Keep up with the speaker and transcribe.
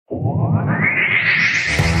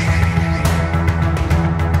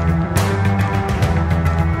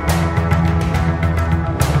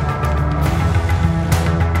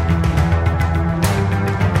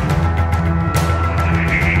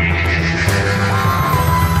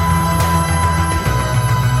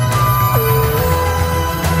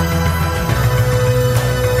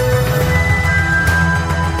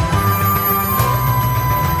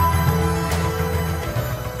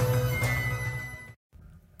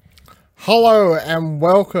Hello and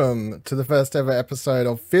welcome to the first ever episode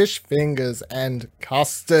of Fish, Fingers and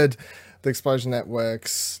Custard, the Explosion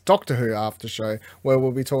Network's Doctor Who Aftershow, where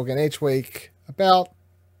we'll be talking each week about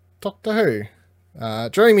Doctor Who.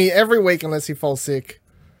 Joining me every week, unless he falls sick,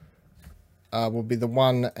 will be the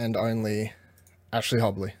one and only Ashley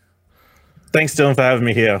Hobley. Thanks, Dylan, for having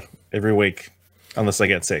me here every week, unless I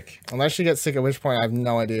get sick. Unless you get sick, at which point I have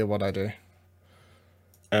no idea what I do.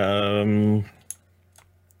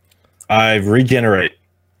 I regenerate.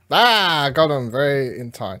 Got him very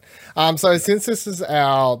in time. So since this is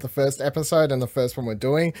the first episode and the first one we're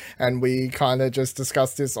doing, and we kind of just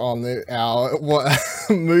discussed this on our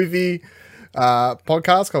movie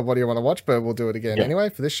podcast called What Do You Want to Watch, but we'll do it again anyway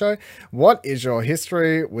for this show. What is your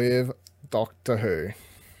history with Doctor Who?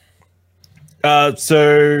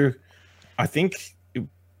 So I think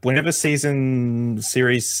whenever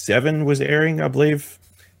series 7 was airing, I believe,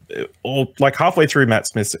 or like halfway through Matt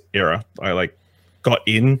Smith's era, I got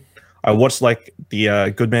in. I watched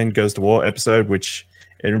the Good Man Goes to War episode, which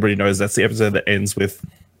everybody knows that's the episode that ends with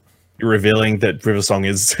revealing that River Song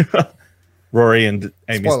is Rory and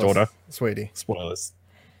Amy's daughter. Sweetie. Spoilers.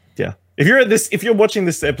 Yeah. If you're watching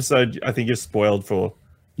this episode, I think you're spoiled for.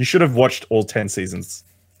 You should have watched all 10 seasons.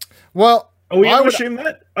 Well, I would assume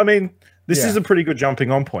that. I mean, this is a pretty good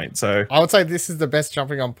jumping on point. So I would say this is the best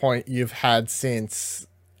jumping on point you've had since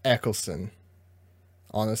Eccleston,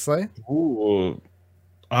 honestly. Ooh.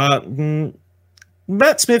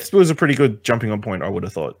 Matt Smith was a pretty good jumping on point, I would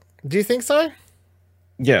have thought. Do you think so?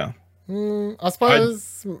 Yeah. I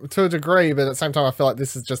suppose to a degree, but at the same time, I feel like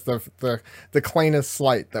this is just the cleanest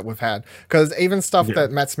slate that we've had. Because even stuff that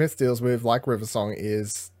Matt Smith deals with, like River Song,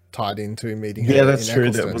 is tied into meeting her. Yeah, that's in true.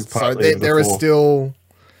 Eccleston. That was so there is still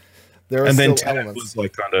elements.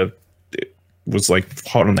 Was was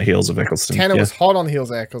hot on the heels of Eccleston. Tanner was hot on the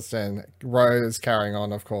heels of Eccleston. Rose carrying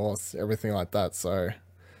on, of course, everything like that. So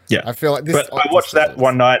yeah, I feel like this. But I watched that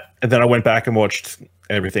one night, and then I went back and watched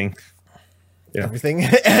everything. Yeah. Everything.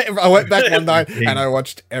 I went back one night and I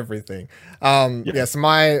watched everything. So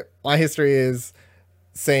my history is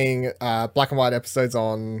seeing black and white episodes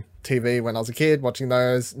on TV when I was a kid, watching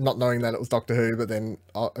those, not knowing that it was Doctor Who, but then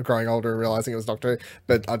growing older and realizing it was Doctor Who.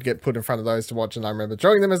 But I'd get put in front of those to watch, and I remember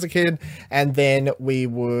enjoying them as a kid. And then we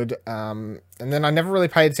would, and then I never really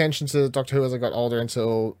paid attention to Doctor Who as I got older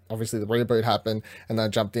until obviously the reboot happened, and I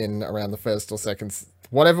jumped in around the first or second,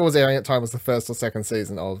 whatever was airing at the time was the first or second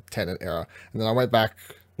season of Tennant era. And then I went back,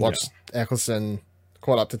 watched Eccleston,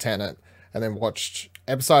 caught up to Tennant, and then watched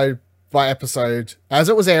episode by episode as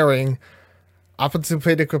it was airing up until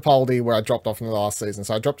Peter Capaldi, where I dropped off in the last season.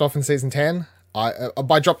 So I dropped off in season 10.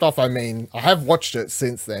 By dropped off, I mean I have watched it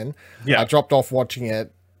since then. Yeah. I dropped off watching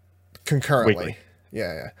it concurrently. Weekly.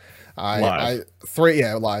 Yeah. Live.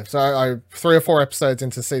 Live. So I 3 or 4 episodes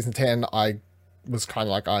into season 10, I was kind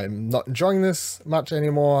of like, I'm not enjoying this much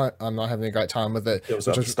anymore. I'm not having a great time with it. There was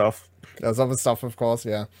other stuff. There was other stuff, of course,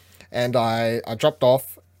 yeah. And I dropped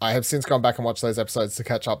off. I have since gone back and watched those episodes to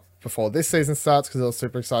catch up before this season starts, because I was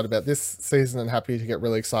super excited about this season and happy to get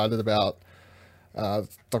really excited about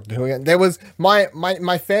Doctor Who again. There was my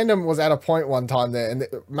fandom was at a point one time there, and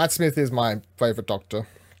Matt Smith is my favorite Doctor.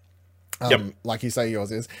 Like you say,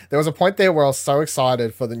 yours is. There was a point there where I was so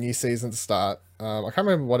excited for the new season to start. I can't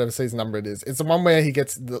remember whatever season number it is. It's the one where he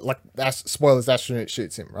gets spoilers. Astronaut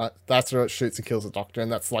shoots him, right? The astronaut shoots and kills the Doctor,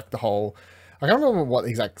 and that's like the whole. I can't remember what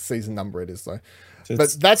exact season number it is though. So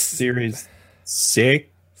but that's series 6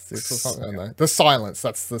 or something. I don't know. The Silence.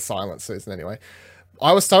 That's the Silence season anyway.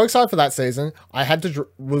 I was so excited for that season. I had to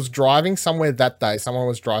was driving somewhere that day. Someone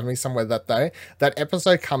was driving me somewhere that day. That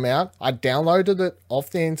episode come out. I downloaded it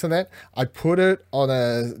off the internet. I put it on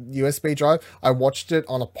a USB drive. I watched it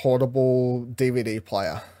on a portable DVD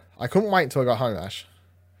player. I couldn't wait until I got home, Ash.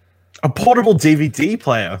 A portable DVD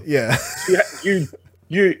player. Yeah. You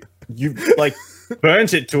like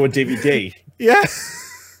burnt it to a DVD. Yeah.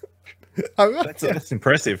 That's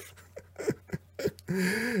impressive.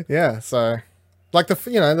 Yeah. So. Like the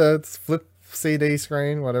flip CD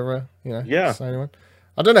screen, whatever, Yeah. So anyway,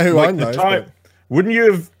 I don't know who owned those. Wouldn't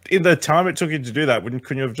you have, in the time it took you to do that,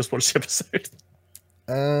 couldn't you have just watched the episode?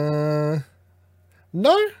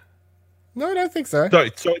 No, I don't think so.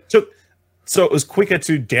 So it was quicker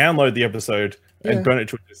to download the episode and burn it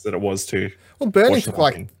to a disk than it was to. Well, burning took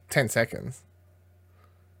like 10 seconds.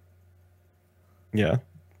 Yeah.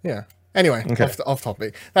 Yeah. Anyway, off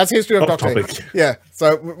topic. That's history of Doctor Who. Yeah,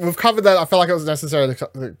 so we've covered that. I felt like it was necessary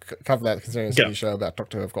to cover that, considering it's a show about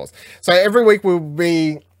Doctor Who, of course. So every week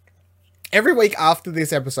after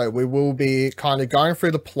this episode, we will be kind of going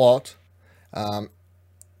through the plot,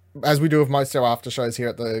 as we do with most of our after shows here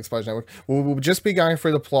at the Explosion Network, we'll just be going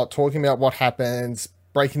through the plot, talking about what happens,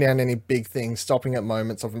 breaking down any big things, stopping at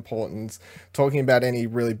moments of importance, talking about any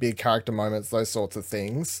really big character moments, those sorts of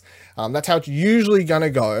things. That's how it's usually going to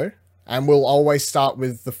go. And we'll always start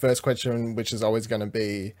with the first question, which is always going to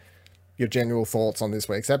be your general thoughts on this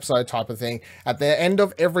week's episode type of thing. At the end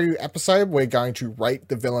of every episode, we're going to rate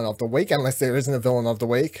the villain of the week, unless there isn't a villain of the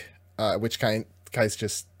week, which case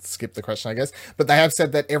just skip the question, I guess. But they have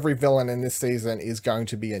said that every villain in this season is going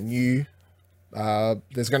to be a new...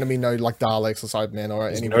 there's going to be no like Daleks or Cybermen or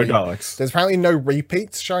any... No Daleks. There's apparently no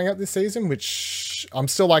repeats showing up this season, which I'm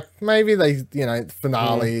still like, maybe they,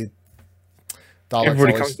 finale...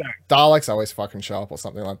 Daleks always fucking show up or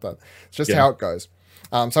something like that. It's just how it goes.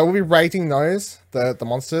 So we'll be rating those, the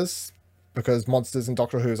monsters, because monsters in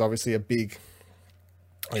Doctor Who is obviously the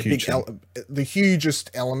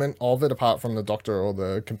hugest element of it, apart from the Doctor or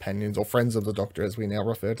the companions or friends of the Doctor, as we now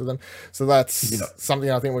refer to them. So that's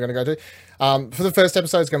something I think we're going to go to. For the first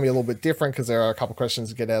episode, it's going to be a little bit different because there are a couple questions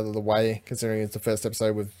to get out of the way, considering it's the first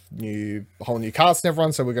episode with a whole new cast and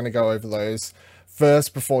everyone. So we're going to go over those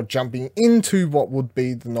first before jumping into what would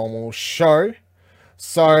be the normal show.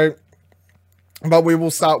 So, but we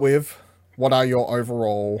will start with, what are your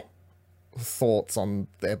overall thoughts on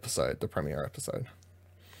the episode, the premiere episode?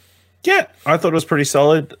 Yeah, I thought it was pretty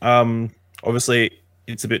solid. Obviously,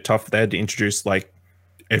 it's a bit tough. They had to introduce like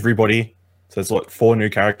everybody, so it's like 4 new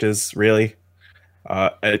characters really,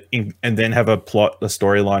 and then have a plot, a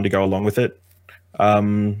storyline to go along with it.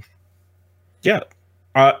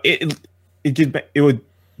 It would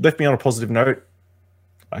left me on a positive note.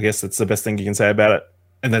 I guess that's the best thing you can say about it,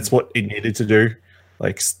 and that's what it needed to do.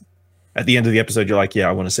 Like at the end of the episode, you're like, yeah,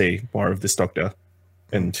 I want to see more of this Doctor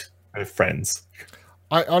and her friends.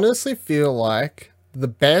 I honestly feel like the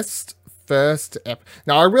best first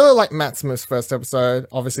now, I really like Matt Smith's first episode.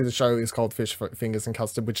 Obviously, the show is called Fish Fingers and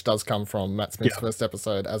Custard, which does come from Matt Smith's first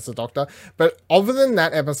episode as the Doctor. But other than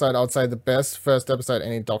that episode, I would say the best first episode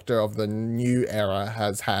any Doctor of the new era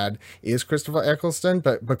has had is Christopher Eccleston.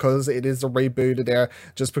 But because it is a rebooted era,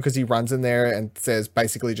 just because he runs in there and says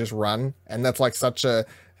basically just run, and that's like such a...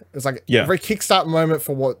 It's like a very kickstart moment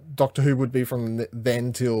for what Doctor Who would be from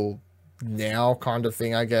then till now kind of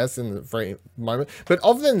thing, I guess, in the very moment. But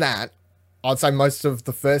other than that, I'd say most of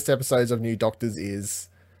the first episodes of New Doctors is...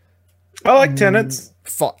 I like Tennant's.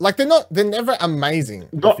 Like, they're never amazing.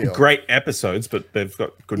 Not great episodes, but they've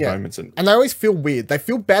got good moments. And they always feel weird. They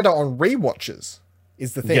feel better on rewatches,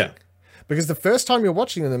 is the thing. Yeah. Because the first time you're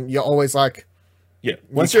watching them, you're always like... Yeah,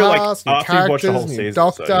 once you're like, after you watch the whole season,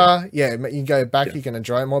 Doctor, you can go back, you can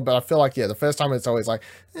enjoy it more. But I feel like, the first time it's always like,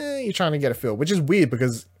 you're trying to get a feel, which is weird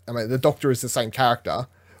because, I mean, the Doctor is the same character,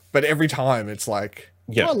 but every time it's like,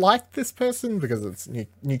 I like this person because it's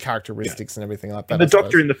new characteristics and everything like that. And the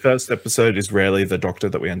Doctor in the first episode is rarely the Doctor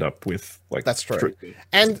that we end up with. Like, that's true.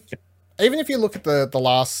 And even if you look at the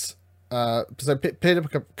last, so Peter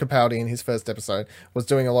Capaldi in his first episode was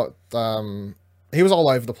doing a lot. He was all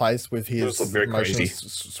over the place with his motion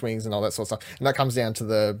swings and all that sort of stuff. And that comes down to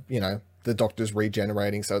the Doctor's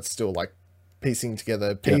regenerating. So it's still like piecing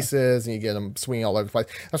together pieces and you get them swinging all over the place.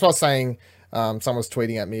 That's what I was saying. Someone was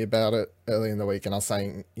tweeting at me about it early in the week. And I was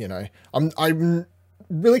saying, I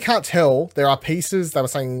really can't tell. There are pieces that were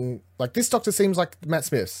saying like, this Doctor seems like Matt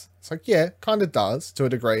Smith's. It's like, kind of does to a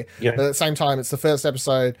degree. Yeah. But at the same time, it's the first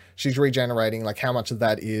episode. She's regenerating. Like how much of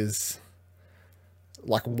that is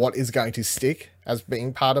like what is going to stick as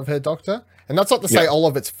being part of her Doctor. And that's not to say all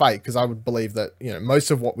of it's fake, because I would believe that, most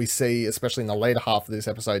of what we see, especially in the later half of this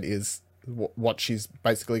episode, is what she's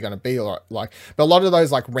basically going to be like. But a lot of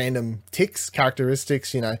those like random tics,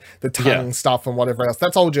 characteristics, the tongue stuff and whatever else,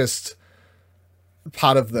 that's all just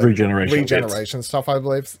part of the regeneration stuff, I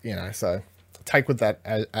believe. So take with that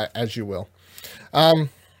as you will. All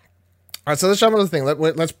right, so let's jump into the thing.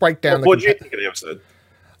 Let's break down. What did you think of the episode?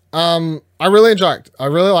 I really enjoyed it. I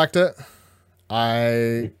really liked it.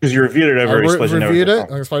 Because you reviewed it over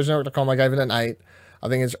ExplosionNetwork.com. I gave it an 8. I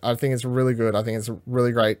think it's really good. I think it's a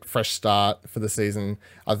really great fresh start for the season.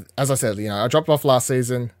 As I said, I dropped off last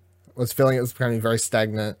season. Was feeling it was becoming very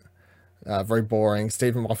stagnant, very boring.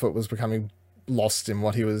 Stephen Moffat was becoming lost in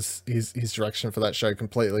what his direction for that show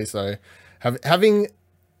completely. So having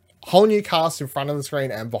a whole new cast in front of the screen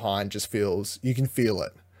and behind just you can feel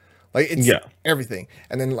it. Like it's everything.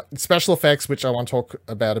 And then like special effects, which I want to talk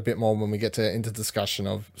about a bit more when we get into discussion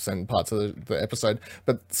of certain parts of the episode.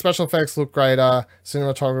 But special effects look greater.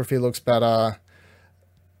 Cinematography looks better.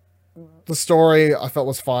 the story I felt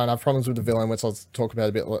was fine. I have problems with the villain, which I'll talk about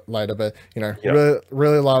a bit later. But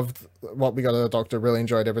really loved what we got of the Doctor. Really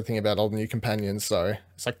enjoyed everything about all the new companions. So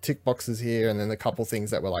it's like tick boxes here, and then a couple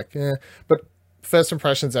things that were like, yeah. But first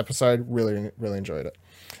impressions episode, really enjoyed it.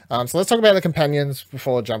 So let's talk about the companions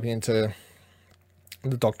before jumping into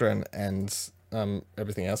the Doctor and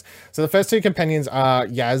everything else. So the first two companions are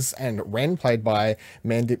Yaz and Ren, played by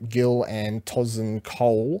Mandip Gill and Tosin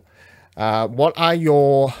Cole. What are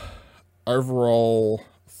your overall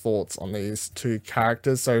thoughts on these two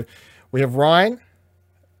characters? So we have Ryan,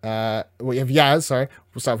 we have Yaz, sorry,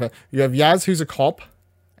 we'll start with her. You have Yaz, who's a cop,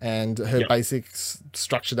 and her basic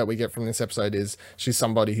structure that we get from this episode is she's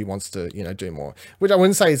somebody who wants to, do more, which I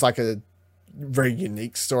wouldn't say is like a very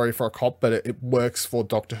unique story for a cop, but it works for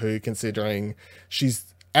Doctor Who, considering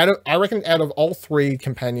she's I reckon out of all three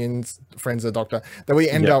companions, friends of the Doctor, that we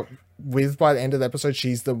end up with by the end of the episode,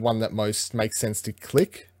 she's the one that most makes sense to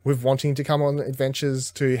click with wanting to come on adventures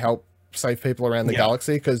to help save people around the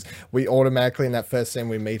galaxy, because we automatically, in that first scene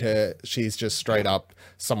we meet her, she's just straight up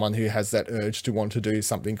someone who has that urge to want to do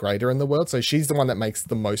something greater in the world. So she's the one that makes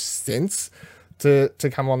the most sense to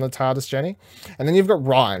come on the TARDIS journey. And then you've got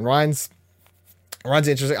Ryan. Ryan's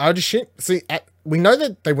interesting. We know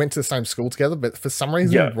that they went to the same school together, but for some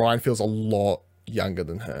reason Ryan feels a lot younger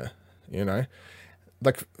than her,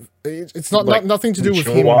 like it's not nothing to do with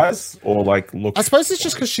him wise, or like look. I suppose it's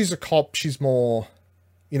just because she's a cop, she's more,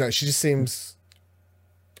 she just seems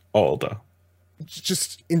older,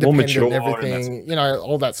 just independent and everything,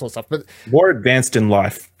 all that sort of stuff, but more advanced in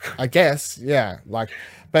life, I guess.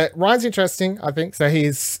 But Ryan's interesting, I think. So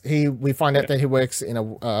we find out that he works in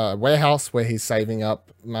a warehouse where he's saving up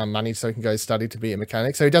money so he can go study to be a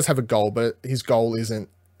mechanic. So he does have a goal, but his goal isn't,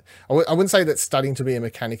 I wouldn't say that studying to be a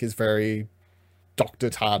mechanic is very Dr.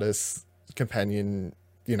 TARDIS companion,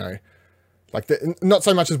 not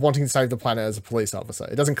so much as wanting to save the planet as a police officer.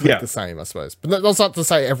 It doesn't click the same, I suppose. But that's not to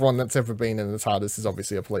say everyone that's ever been in the TARDIS is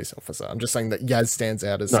obviously a police officer. I'm just saying that Yaz stands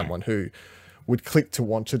out as someone who would click to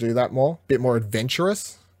want to do that more, a bit more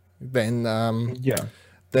adventurous than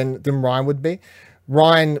Ryan would be.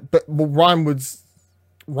 Ryan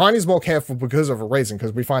is more careful because of a reason,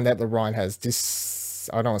 because we find out that Ryan has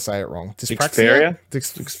I don't want to say it wrong. Dyspraxia?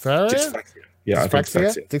 Dyspraxia? Yeah,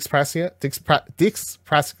 dyspraxia,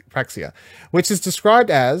 which is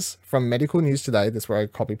described as, from Medical News Today, that's where I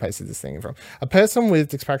copy pasted this thing from, a person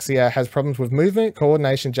with dyspraxia has problems with movement,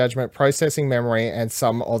 coordination, judgment, processing, memory, and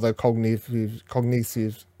some other cognitive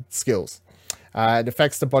skills. It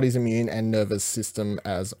affects the body's immune and nervous system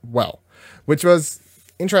as well, which was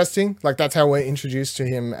interesting. Like, that's how we're introduced to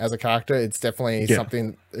him as a character. It's definitely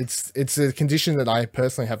something. It's a condition that I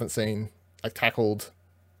personally haven't seen tackled,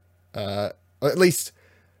 at least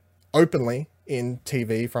openly in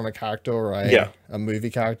TV from a character or a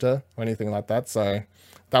movie character or anything like that. So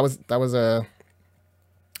that was an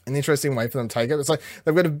interesting way for them to take it. It's like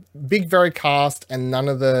they've got a big, varied cast, and none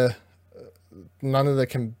of the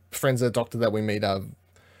friends of the Doctor that we meet are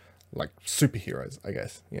like superheroes, I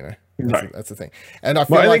guess. That's the thing. And I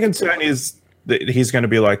feel my only concern is that he's going to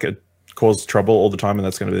be cause trouble all the time, and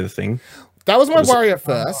that's going to be the thing. That was my worry at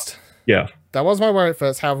first. Yeah. That was my worry at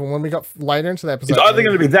first. However, when we got later into the episode, it's either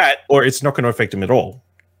going to be that, or it's not going to affect him at all.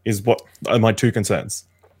 Is what are my two concerns.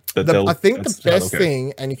 I think the best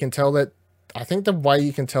thing, and you can tell that, I think the way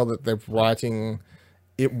you can tell that they're writing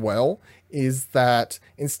it well, is that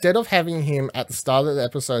instead of having him at the start of the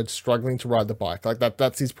episode struggling to ride the bike,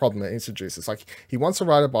 that's his problem that introduces. Like, he wants to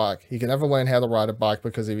ride a bike, he can never learn how to ride a bike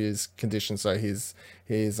because of his condition. So his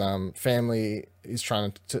family is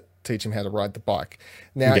trying to teach him how to ride the bike.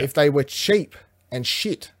 Now, if they were cheap and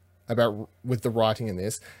shit with the writing in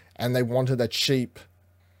this, and they wanted a cheap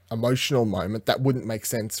emotional moment that wouldn't make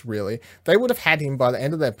sense really, they would have had him by the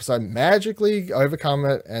end of the episode magically overcome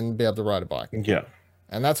it and be able to ride a bike.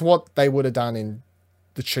 And that's what they would have done in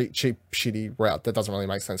the cheap, shitty route. That doesn't really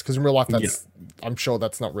make sense, because in real life, I'm sure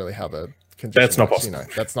that's not really how the condition that's not works,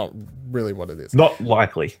 possible. That's not really what it is. Not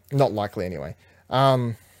likely anyway.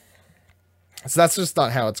 So that's just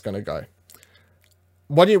not how it's going to go.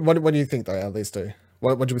 What do you think though? At least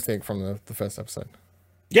what do we think from the first episode?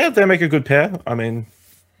 Yeah, they make a good pair. I mean,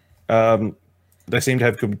 they seem to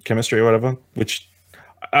have good chemistry or whatever. Which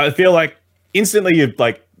I feel like instantly you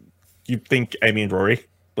think Amy and Rory,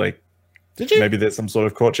 did you? Maybe there's some sort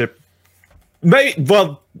of courtship. Maybe.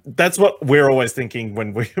 Well, that's what we're always thinking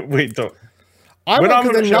when we talk. When I'm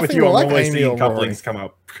on a show with you, I'm always seeing couplings come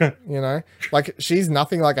up. She's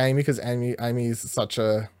nothing like Amy, because Amy is such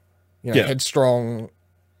a headstrong,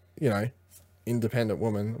 independent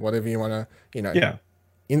woman. Whatever you want to,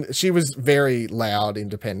 she was very loud,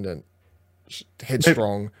 independent.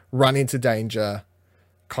 headstrong, run into danger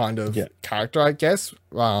kind of character, I guess.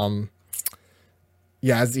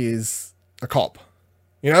 Yaz is a cop.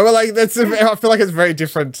 You know, like I feel like it's very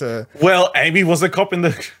different to. Well, Amy was a cop in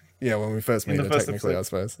the. Yeah, when we first meet her, technically, I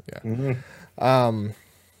suppose. Yeah. Mm-hmm.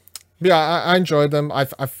 Yeah, I enjoyed them. I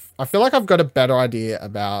feel like I've got a better idea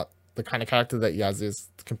about the kind of character that Yaz is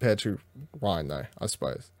compared to Ryan, though. I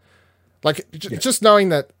suppose, like just knowing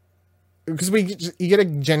that, because you get a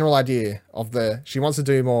general idea of she wants to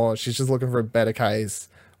do more. She's just looking for a better case.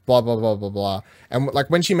 Blah blah blah blah blah. And like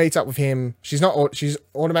when she meets up with him, she's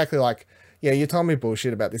automatically like, yeah, you told me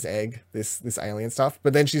bullshit about this egg, this alien stuff.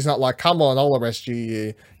 But then she's not like, come on, I'll arrest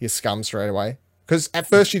you, you scum, straight away. Because at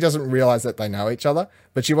first she doesn't realize that they know each other.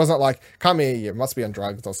 But she wasn't like, come here, you must be on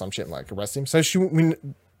drugs or some shit, and like arrest him. So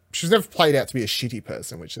she's never played out to be a shitty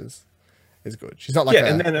person, which is good. She's not like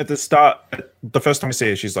and then at the start, the first time we see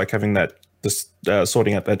her, she's like having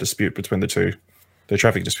sorting out that dispute between the two, the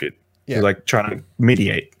traffic dispute. Yeah, she's like trying to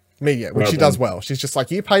mediate, which she does well. She's just like,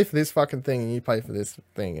 you pay for this fucking thing, and you pay for this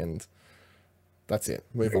thing, and that's it.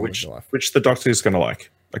 Move on with your life. Which the Doctor is going to like.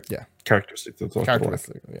 Characteristic.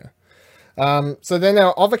 Yeah. So then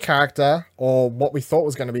our other character, or what we thought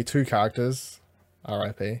was going to be two characters,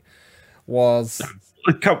 R.I.P., was.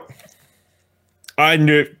 I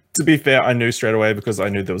knew. To be fair, I knew straight away because I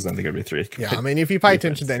knew there was only going to be three. Yeah, I mean, if you pay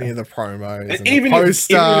attention to any of the promos, and even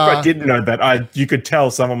if I didn't know that, you could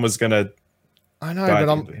tell someone was going to. I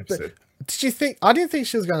know, but did you think? I didn't think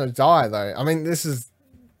she was going to die, though. I mean, it's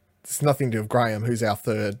nothing to do with Graham, who's our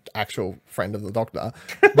third actual friend of the Doctor,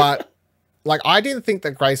 but like, I didn't think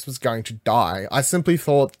that Grace was going to die. I simply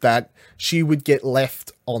thought that she would get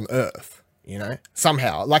left on Earth, you know,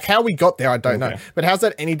 somehow. Like how we got there, I don't know. But how's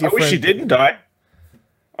that any different? I wish she didn't die.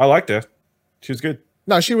 I liked her. She was good.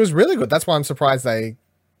 No, she was really good. That's why I'm surprised they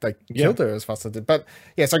killed her as fast as they did. But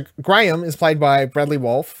yeah, so Graham is played by Bradley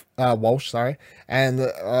Walsh, and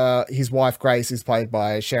his wife Grace is played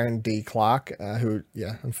by Sharon D. Clarke, who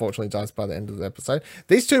unfortunately dies by the end of the episode.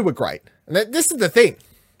 These two were great, and this is the thing: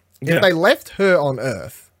 if they left her on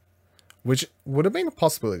Earth, which would have been a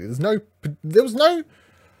possibility, there was no.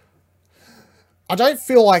 I don't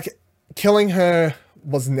feel like killing her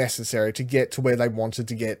was necessary to get to where they wanted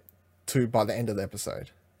to get to by the end of the episode.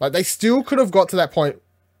 Like, they still could have got to that point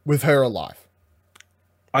with her alive.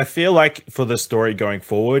 I feel like for the story going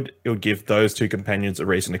forward, it'll give those two companions a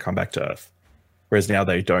reason to come back to Earth. Whereas now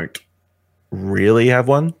they don't really have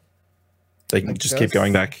one. They can just keep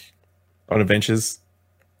going back on adventures.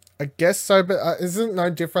 I guess so, but isn't it no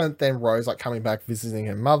different than Rose, like, coming back, visiting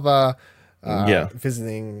her mother,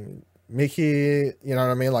 visiting Mickey, you know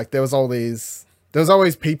what I mean? Like, there was always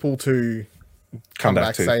people to come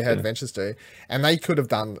back, say her adventures to, and they could have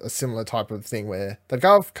done a similar type of thing where they'd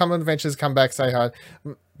go come on adventures, come back, say hi.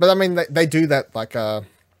 But I mean, they do that like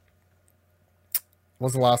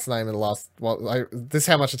what's the last name in the last? Well, this is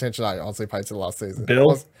how much attention I honestly paid to the last season.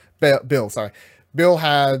 Bill. Sorry, Bill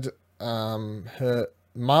had her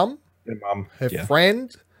mum, her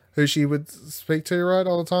friend, who she would speak to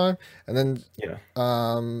all the time, and then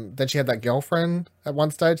then she had that girlfriend at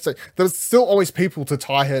one stage. So there was still always people to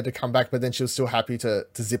tie her to come back, but then she was still happy to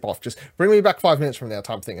zip off. Just bring me back 5 minutes from now,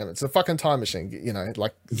 type thing. And it's a fucking time machine, you know.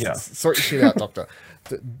 Like, sort your shit out, Doctor.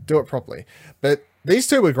 Do it properly. But these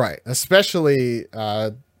two were great, especially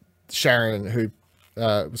Sharon, who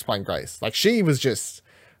was playing Grace. Like, she was just,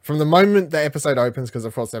 from the moment the episode opens, because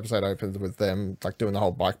of course the episode opens with them like doing the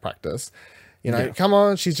whole bike practice. You know, come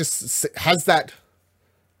on, she just has that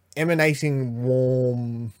emanating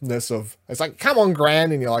warmness of, it's like, come on,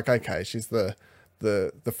 Gran, and you're like, okay, she's the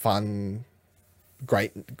fun,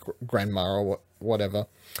 great grandma or whatever.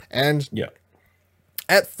 And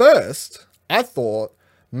at first, I thought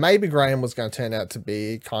maybe Graham was going to turn out to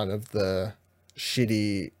be kind of the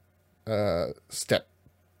shitty step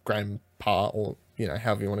grandpa, or, you know,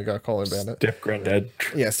 however you want to go call it about it. Step granddad.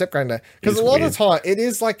 Yeah, step granddad. Because a lot of the time, it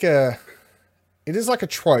is like a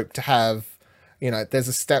trope to have, you know, there's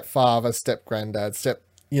a stepfather, step granddad,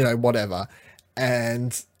 you know, whatever.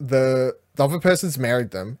 And the other person's married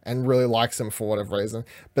them and really likes them for whatever reason.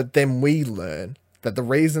 But then we learn that the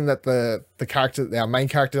reason that the our main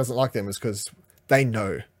character doesn't like them is because they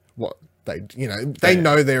know what they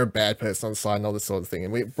know they're a bad person on the side and all this sort of thing.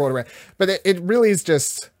 And we brought around, but it really is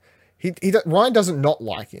just, Ryan doesn't not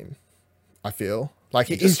like him. I feel like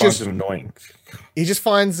he's just annoying. He just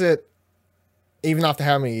finds it. Even after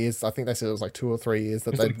how many years, I think they said it was like 2 or 3 years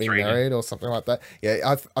that they'd been married or something like that.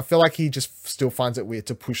 Yeah, I feel like he just still finds it weird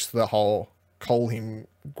to push the whole call him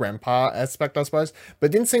grandpa aspect, I suppose. But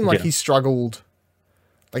it didn't seem like he struggled.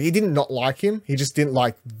 Like, he didn't not like him. He just didn't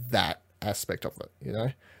like that aspect of it, you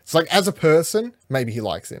know? It's like, as a person, maybe he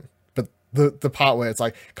likes him. But the part where it's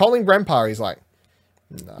like, calling grandpa, he's like,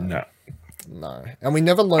 no. And we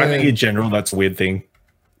never learn. I think in general, that's a weird thing.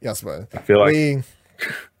 Yes, but I feel like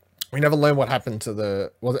we never learn what happened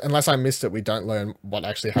to unless I missed it, we don't learn what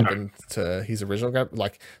actually happened to his original grandpa.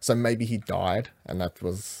 Like, so maybe he died, and that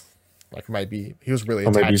was like, maybe he was really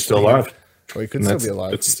attached. Or maybe he's still alive. Or he could still be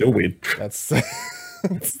alive. It's still weird. That's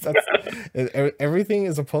everything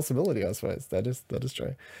is a possibility, I suppose. That is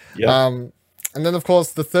true. Yeah. And then of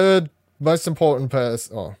course the third most important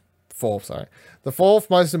the fourth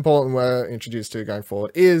most important we're introduced to going forward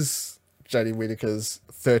is Jodie Whittaker's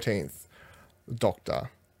 13th Doctor.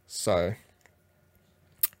 So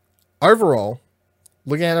overall,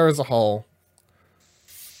 looking at her as a whole,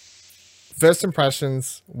 first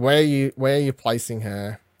impressions, where are you placing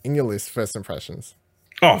her in your list? First impressions.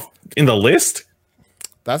 Oh, in the list?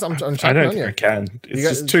 That's I'm I don't checking on think you. I can.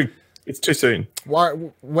 It's too soon.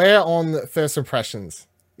 Where on first impressions?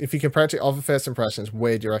 If you compare it to other first impressions,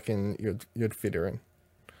 where do you reckon you'd fit her in?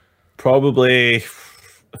 Probably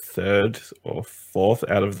a third or fourth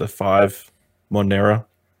out of the 5 modern era.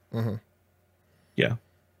 Mm-hmm. Yeah,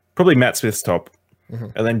 probably Matt Smith's top,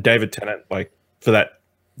 and then David Tennant, like for that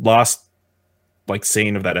last like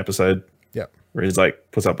scene of that episode. Yeah, where he's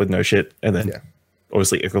like puts up with no shit, and then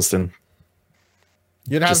obviously Eccleston.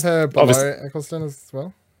 You'd have her below Eccleston as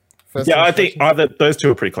well. I think either those two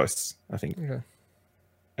are pretty close. I think. Okay.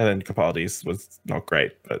 And then Capaldi's was not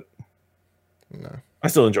great, but no, I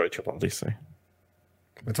still enjoyed Capaldi. So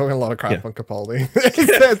we're talking a lot of crap on Capaldi.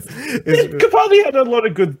 Capaldi had a lot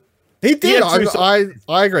of good. He did.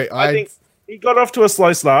 I agree. I think he got off to a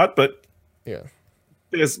slow start, but yeah,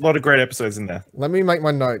 there's a lot of great episodes in there. Let me make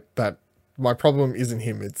my note that my problem isn't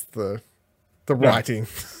him; it's the writing.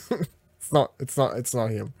 It's not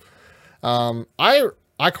him. I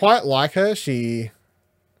quite like her. It's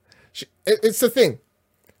the thing.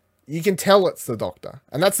 You can tell it's the Doctor,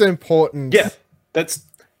 and that's the important that's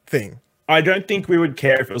thing. I don't think we would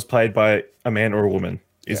care if it was played by a man or a woman,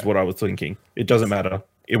 is what I was thinking. It doesn't matter.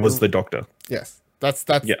 It was the Doctor. Yes.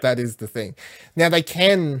 That is the thing. Now they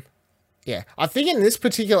can I think in this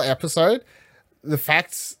particular episode, the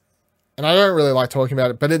facts, and I don't really like talking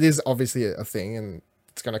about it, but it is obviously a thing, and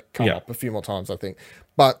it's gonna come up a few more times, I think.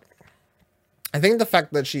 But I think the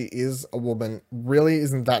fact that she is a woman really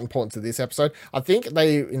isn't that important to this episode. I think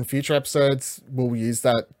they, in future episodes, will use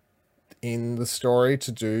that in the story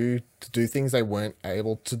to do things they weren't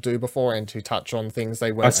able to do before, and to touch on things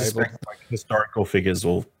they weren't able. Like historical figures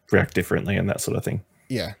will react differently and that sort of thing.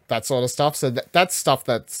 Yeah, that sort of stuff. So that's stuff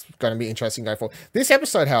that's going to be interesting going forward. This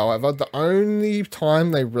episode, however, the only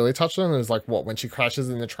time they really touched on it is like when she crashes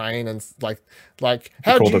in the train, and like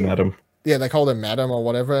how called her madam. Yeah, they called her madam or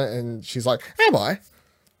whatever, and she's like, "Am I?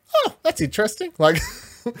 Oh, that's interesting." Like,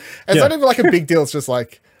 it's not even like a big deal. It's just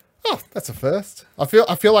like, oh, that's a first. I feel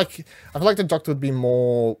like the Doctor would be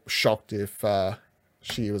more shocked if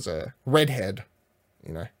she was a redhead,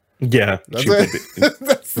 you know. Yeah, that's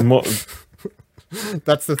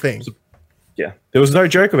the thing. Yeah, there was no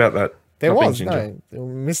joke about that. There was no. They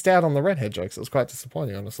missed out on the redhead jokes. It was quite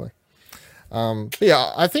disappointing, honestly. But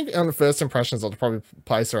yeah, I think on the first impressions, I'd probably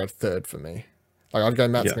place her at third for me. Like, I'd go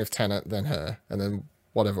Matt Smith, Tennant, then her, and then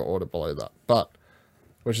whatever order below that. But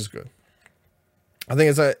which is good. I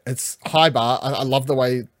think it's high bar. I love the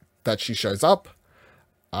way that she shows up.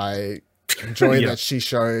 I enjoy that she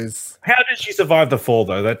shows. How did she survive the fall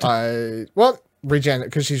though?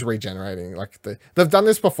 Because she's regenerating. Like they've done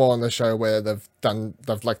this before on the show where they've thrown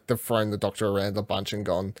the Doctor around a bunch and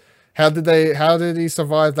gone, how did he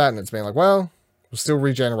survive that? And it's been like, well, we're still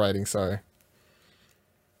regenerating. So,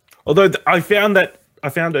 although I found it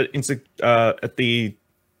at the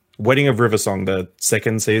Wedding of Riversong, the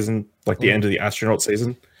second season, like the end of the astronaut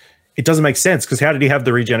season, it doesn't make sense because how did he have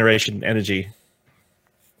the regeneration energy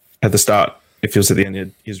at the start if he was at the end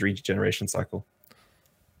of his regeneration cycle?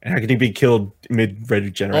 And how can he be killed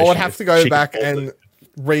mid-regeneration? I would have to go back and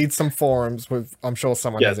read some forums with, I'm sure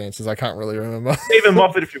someone has answers. I can't really remember. Stephen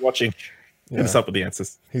Moffat, if you're watching, hit us up with the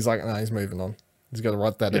answers. He's like, no, he's moving on. He's got to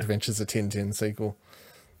write that Adventures of Tintin sequel.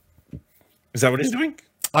 Is that what he's doing?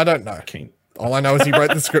 I don't know. All I know is he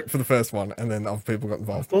wrote the script for the first one, and then other people got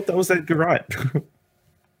involved. I thought that was Edgar Wright.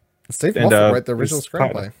 Stephen Moffat wrote the original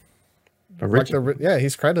screenplay.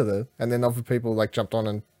 He's credited, and then other people like jumped on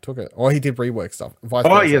and took it, or he did rework stuff.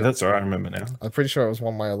 That's right. I remember now. I'm pretty sure it was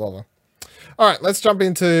one way or the other. All right, let's jump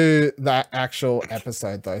into that actual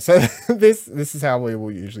episode though. So this is how we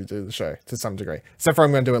will usually do the show to some degree. Except for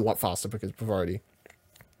I'm going to do it a lot faster because we've already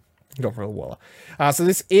gone for a while. So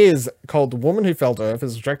this is called The Woman Who Fell to Earth.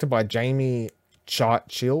 It's directed by Jamie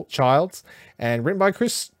Childs and written by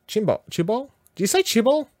Chris Chibol? Do you say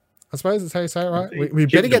Chibol? I suppose that's how you say it, right? We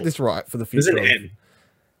better get this right for the future. There's an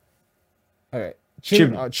N. Okay.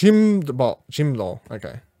 Chimlo.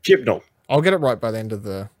 Okay. Chibnall. I'll get it right by the end of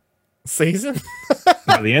the season.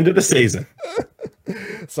 By the end of the season.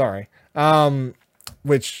 Sorry.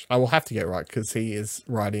 Which I will have to get right because he is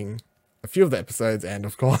writing a few of the episodes and,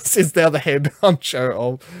 of course, is now the head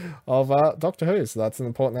honcho of Doctor Who. So that's an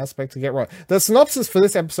important aspect to get right. The synopsis for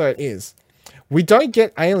this episode is, we don't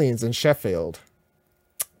get aliens in Sheffield.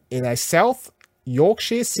 In a South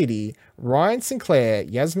Yorkshire city, Ryan Sinclair,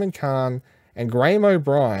 Yasmin Khan, and Graham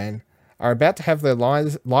O'Brien are about to have their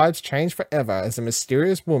lives changed forever as a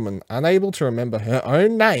mysterious woman, unable to remember her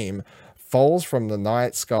own name, falls from the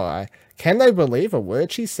night sky. Can they believe a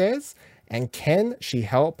word she says? And can she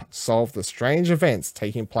help solve the strange events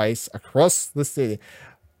taking place across the city?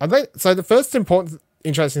 So the first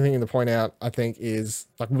interesting thing to point out, I think, is,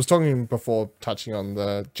 like I was talking before, touching on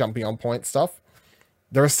the jumping on point stuff.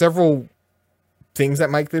 There are several things that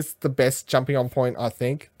make this the best jumping on point, I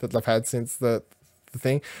think, that they've had since the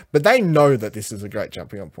thing. But they know that this is a great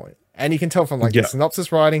jumping on point. And you can tell from the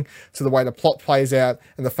synopsis writing to the way the plot plays out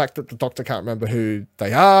and the fact that the Doctor can't remember who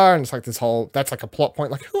they are. And it's like that's like a plot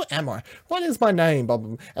point. Like, who am I? What is my name? Blah,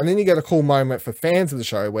 blah, blah. And then you get a cool moment for fans of the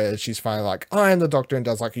show where she's finally like, I am the Doctor, and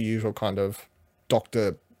does like a usual kind of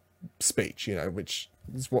Doctor speech, which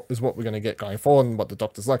is what we're going to get going forward and what the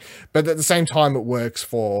Doctor's like. But at the same time, it works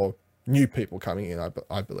for new people coming in,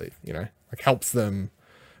 I believe, like helps them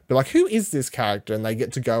be like, who is this character? And they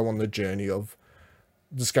get to go on the journey of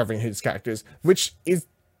discovering who this character is, which is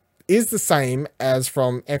the same as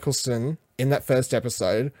from Eccleston in that first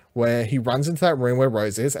episode where he runs into that room where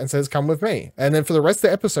Rose is and says, come with me. And then for the rest of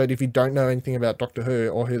the episode, if you don't know anything about Doctor Who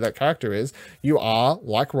or who that character is, you are,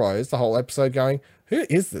 like Rose, the whole episode going, who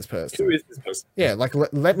is this person? Who is this person? Yeah, like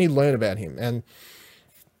let me learn about him. And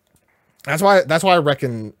that's why I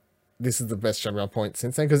reckon this is the best jumping on point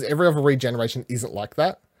since then, because every other regeneration isn't like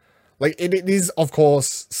that. Like it is, of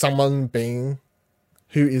course, someone being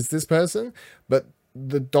who is this person, but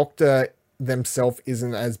the Doctor themselves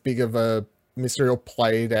isn't as big of a mystery or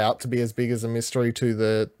played out to be as big as a mystery to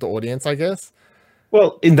the audience, I guess.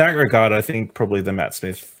 Well, in that regard, I think probably the Matt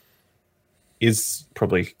Smith is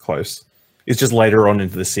probably close. It's just later on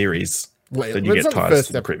into the series that you get ties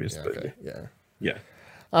to the previous. Yeah.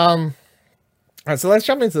 All right, so let's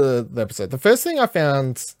jump into the episode. The first thing I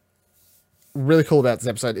found really cool about this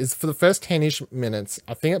episode is for the first 10-ish minutes,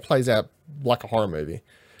 I think it plays out like a horror movie.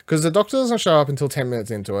 Because the Doctor doesn't show up until 10 minutes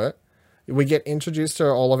into it. We get introduced to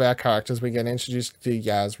all of our characters. We get introduced to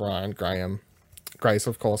Yaz, Ryan, Graham, Grace,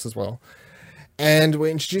 of course, as well. And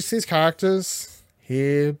we introduce these characters.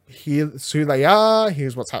 Here's who they are.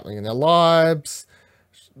 Here's what's happening in their lives.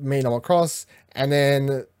 Meet them across. And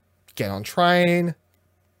then get on train.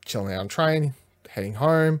 Chilling out on train. Heading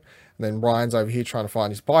home. And then Ryan's over here trying to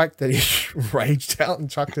find his bike that he raged out and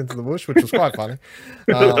chucked into the bush, which was quite funny.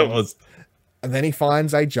 That was. And then he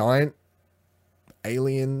finds a giant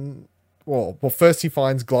alien. Well, first he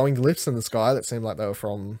finds glowing glyphs in the sky that seemed like they were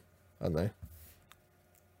from, I don't know,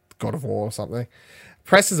 God of War or something.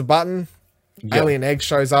 Presses a button. Yeah. Alien egg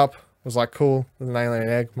shows up. Was like, cool, there's an alien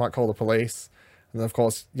egg. Might call the police. And then, of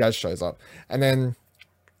course, Yaz shows up. And then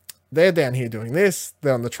they're down here doing this.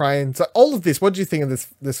 They're on the train. So all of this, what do you think of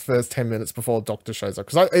this first 10 minutes before Doctor shows up?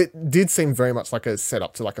 Because it did seem very much like a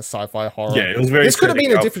setup to like a sci-fi horror. Yeah, it was very. This could have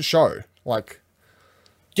been a different show. Like,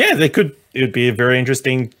 yeah, they could. It would be a very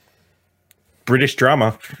interesting British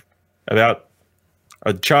drama about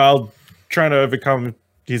a child trying to overcome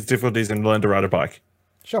his difficulties and learn to ride a bike.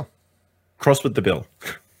 Sure. Cross with the bill.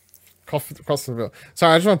 Cross the bill.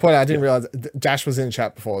 Sorry, I just want to point out, I didn't realize Dash was in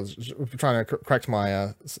chat before. I was trying to correct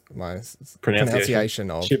my my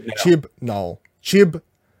pronunciation of Chibnall. To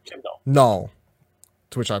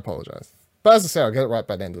which I apologize. But as I said, I'll get it right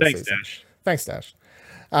by the end of the season. Dash. Thanks, Dash.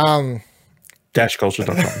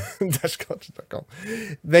 Dashculture.com. Dashculture.com.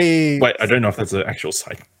 Wait, I don't know if that's an actual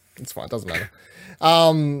site. It's fine, it doesn't matter.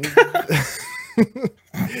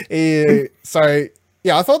 So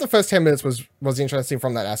yeah, I thought the first 10 minutes was interesting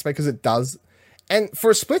from that aspect because it does. And for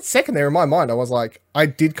a split second there in my mind, I was like, I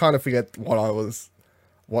did kind of forget what I was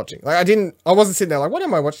watching. Like I wasn't sitting there like, what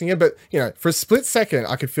am I watching here? But for a split second,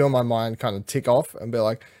 I could feel my mind kind of tick off and be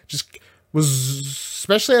like,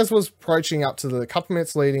 especially as was approaching up to the couple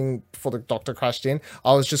minutes leading before the Doctor crashed in,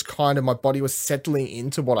 I was just my body was settling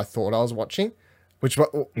into what I thought I was watching, which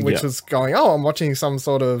was going, oh, I'm watching some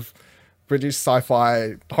sort of British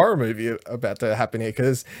sci-fi horror movie about to happen here,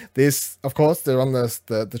 because this, of course, they're on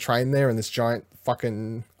the train there, and this giant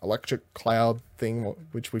fucking electric cloud thing,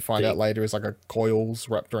 which we find out later is like a coils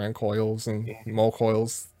wrapped around coils and more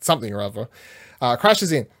coils, something or other,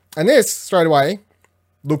 crashes in. And this straight away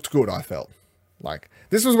looked good. I felt like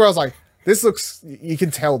this was where I was like, this looks, you can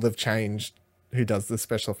tell they've changed who does the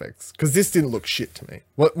special effects, because this didn't look shit to me.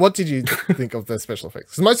 What did you think of the special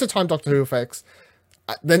effects? Because most of the time Doctor Who effects,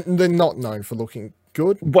 they're not known for looking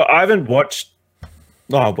good. Well, I haven't watched.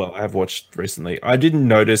 Oh, well, I have watched recently. I didn't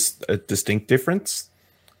notice a distinct difference,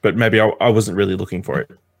 but maybe I wasn't really looking for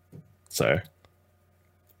it. So,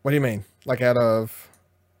 what do you mean? Like at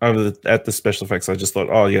the special effects, I just thought,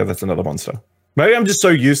 oh yeah, that's another monster. Maybe I'm just so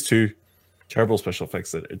used to terrible special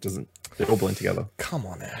effects that they all blend together. Come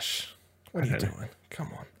on, Ash. What are you doing? Come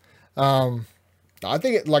on. I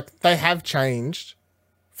think they have changed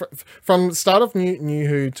from the start of New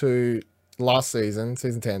Who to last season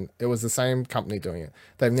 10. It was the same company doing it.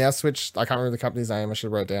 They've now switched. I can't remember the company's name. I should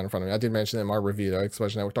have wrote it down in front of me. I did mention it in my review though,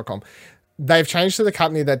 explosionnetwork.com. They've changed to the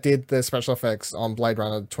company that did the special effects on Blade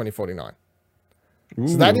Runner 2049. Ooh.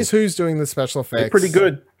 So that is who's doing the special effects. They're pretty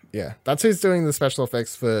good. Yeah, that's who's doing the special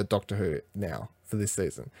effects for Doctor Who now for this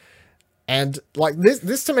season. And like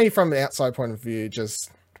this to me, from the outside point of view,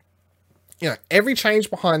 just, you know, every change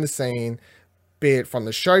behind the scene, be it from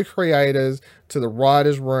the show creators to the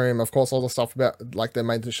writers' room, of course, all the stuff about like they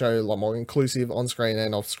made the show a lot more inclusive on screen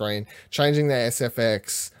and off screen, changing the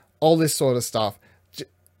SFX, all this sort of stuff,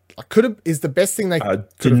 is the best thing they could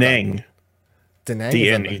have done.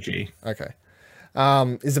 DNEG. Okay.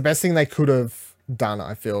 Is the best thing they could have done,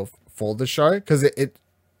 I feel, for the show, because it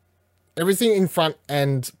everything in front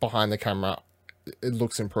and behind the camera, it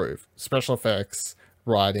looks improved. Special effects,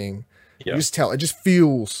 writing, you just tell it just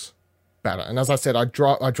feels better. And as I said, I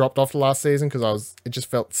dropped off the last season because it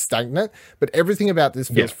just felt stagnant. But everything about this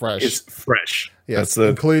feels fresh. It's fresh. Yes,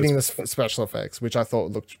 including the special effects, which I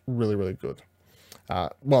thought looked really, really good.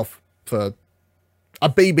 Well, for a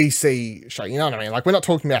BBC show, you know what I mean? Like, we're not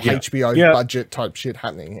talking about HBO budget type shit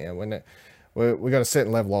happening here. We got a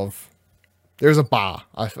certain level of, there's a bar,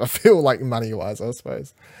 I feel like, money wise, I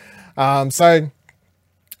suppose. So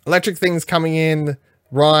electric things coming in.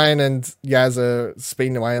 Ryan and Yaz are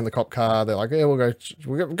speeding away in the cop car. They're like, yeah,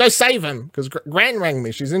 we'll go save him, because Gran rang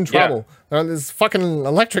me. She's in trouble. There's fucking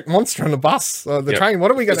electric monster on the bus, the train.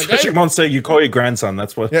 What are we going to do? Electric monster, you call your grandson.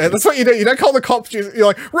 That's what. Yeah, that's what you do. You don't call the cops. You're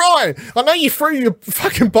like, Ryan, I know you threw your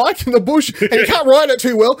fucking bike in the bush and you can't ride it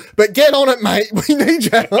too well, but get on it, mate. We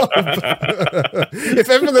need your help. If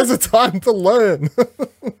ever there's a time to learn,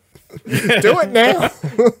 do it now.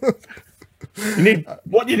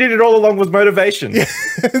 What you needed all along was motivation. Yeah,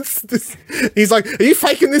 he's like, are you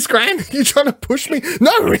faking this, Gran? Are you trying to push me?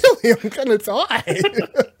 No, really, I'm gonna die.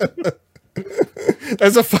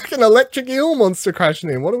 There's a fucking electric eel monster crashing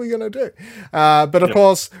in. What are we gonna do? But of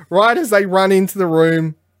course, right as they run into the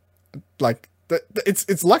room, like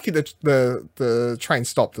it's lucky that the train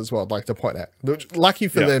stopped as well. I'd like to point out, lucky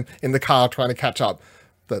for them in the car trying to catch up,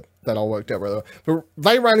 that all worked out really well. But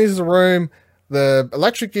they run into the room. The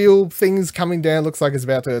electric eel thing's coming down, looks like it's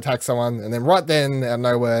about to attack someone, and then right then, out of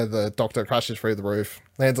nowhere, the doctor crashes through the roof,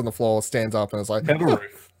 lands on the floor, stands up, and is like, where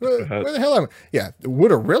the hell am I? Yeah, it would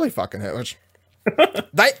have really fucking hurt. Which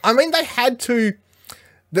they had to.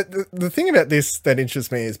 The thing about this that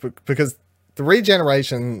interests me is because the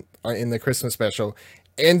regeneration in the Christmas special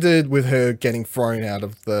ended with her getting thrown out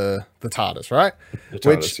of the TARDIS, right? The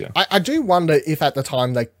TARDIS, which I do wonder if at the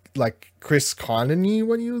time Chris kind of knew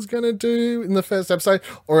what he was going to do in the first episode,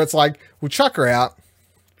 or it's like, we'll chuck her out,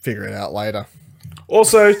 figure it out later.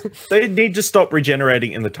 Also, they need to stop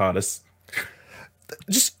regenerating in the TARDIS.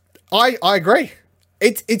 I agree.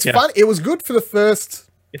 It's fun. It was good for the first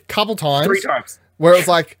couple times. 3 times. Where it was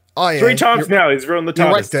like, oh yeah. 3 times now he's ruined the TARDIS.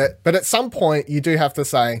 You wrecked it. But at some point, you do have to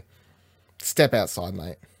say, step outside,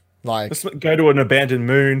 mate. Like, let's go to an abandoned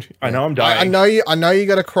moon. I know I'm dying. I know you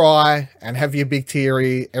got to cry and have your big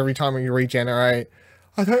teary every time you regenerate.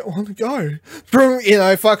 I don't want to go. You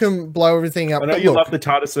know, fucking blow everything up. I know you love the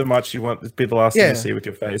TARDIS so much. You want people asking to see with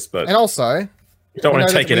your face, but and also you don't want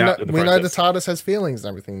to take it out. We know the TARDIS has feelings and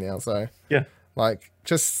everything now, so yeah. Like,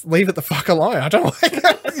 just leave it the fuck alone. I don't like it.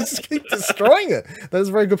 You just keep destroying it. That is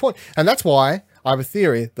a very good point. And that's why I have a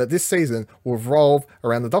theory that this season will revolve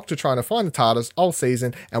around the Doctor trying to find the TARDIS all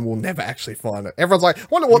season, and we'll never actually find it. Everyone's like, I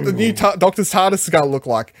wonder what the new Doctor's TARDIS is going to look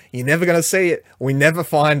like. You're never going to see it. We never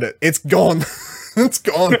find it. It's gone. It's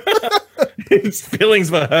gone. His feelings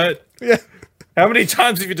were hurt. Yeah. How many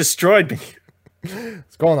times have you destroyed me?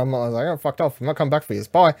 It's gone. I'm fucked off. I'm not coming back for you.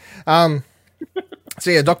 Bye. So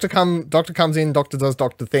yeah, Doctor comes in, Doctor does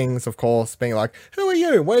Doctor things, of course, being like, "Who are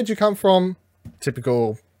you? Where'd you come from?"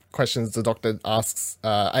 Typical questions the Doctor asks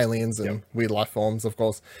aliens and weird life forms, of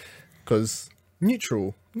course, because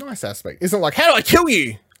neutral, nice aspect. Isn't like, "How do I kill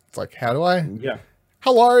you?" It's like, "How do I?" Yeah.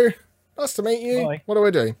 "Hello, nice to meet you. Hi. What do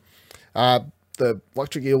I do?" The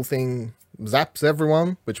electric eel thing zaps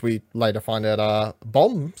everyone, which we later find out are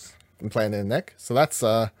bombs implanted in their neck. So that's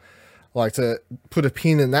like to put a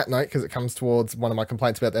pin in that note because it comes towards one of my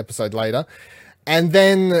complaints about the episode later. And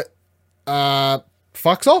then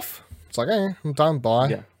fucks off. It's like, "Hey, I'm done, bye."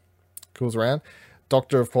 Yeah. Cools around.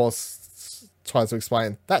 Doctor, of course, tries to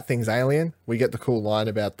explain that thing's alien. We get the cool line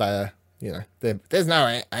about there's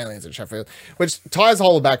no aliens in Sheffield, which ties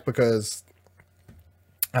Holler back because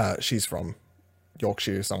she's from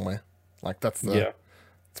Yorkshire somewhere. Like that's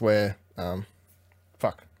where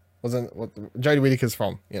wasn't what Jodie Whittaker's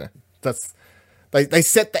from, That's they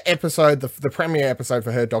set the episode, the premiere episode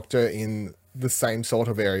for her Doctor in the same sort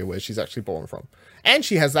of area where she's actually born from, and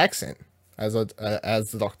she has the accent as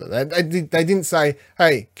the Doctor. They didn't say,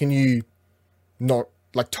 "Hey, can you not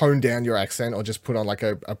like tone down your accent or just put on like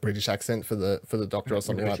a British accent for the Doctor or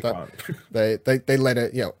something like that." They let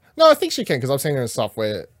it. No, I think she can because I've seen her in stuff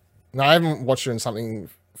where. No, I haven't watched her in something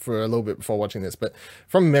for a little bit before watching this, but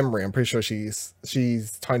from memory, I'm pretty sure she's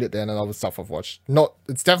toned it down in other stuff I've watched.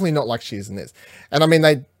 It's definitely not like she is in this. And I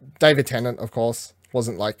mean, David Tennant, of course,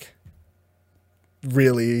 wasn't like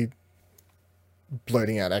really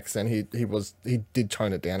blurting out accent. He did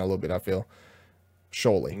tone it down a little bit, I feel.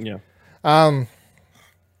 Surely. Yeah.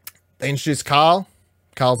 They introduced Carl.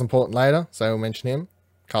 Carl's important later, so we'll mention him.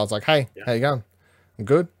 Carl's like, "Hey, how you going?" "I'm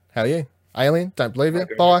good. How are you?" "Alien, don't believe you.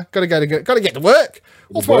 Bye. Gotta get to work.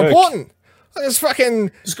 What's more important? I just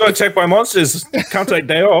got attacked by monsters. Can't take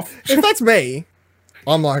day off." If that's me,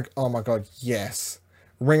 I'm like, "Oh my god, yes.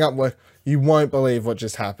 Ring up work. You won't believe what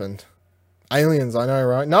just happened. Aliens, I know,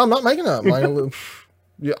 right?" No, I'm not making it up.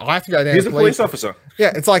 I have to go down. He's a police officer.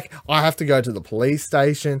 Yeah, it's like I have to go to the police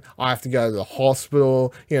station. I have to go to the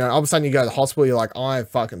hospital. All of a sudden you go to the hospital, you're like, "I have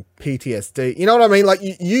fucking PTSD." You know what I mean? Like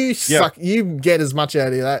you suck. You get as much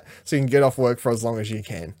out of that so you can get off work for as long as you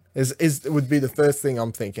can. It would be the first thing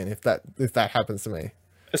I'm thinking if that happens to me.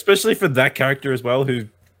 Especially for that character as well, who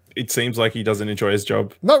it seems like he doesn't enjoy his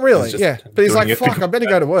job. Not really, yeah. But he's like, "Fuck, I better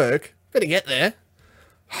go to work. Better get there."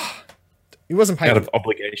 He wasn't paying out of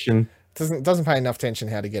obligation. Doesn't pay enough attention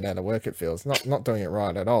how to get out of work, it feels. Not doing it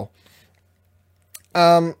right at all.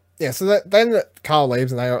 Yeah, so then Carl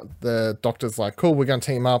leaves and the Doctor's like, "Cool, we're going to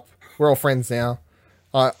team up. We're all friends now.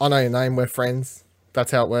 I know your name. We're friends.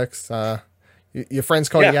 That's how it works. Your friends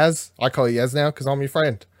call you Yaz. I call you Yaz now because I'm your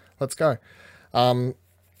friend. Let's go."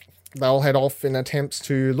 They'll head off in attempts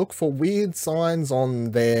to look for weird signs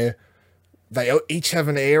on their... They each have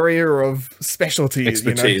an area of specialty.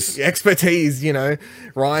 Expertise.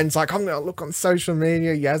 Ryan's like, "I'm going to look on social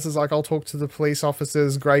media." Yaz is like, "I'll talk to the police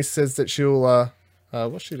officers." Grace says that she'll...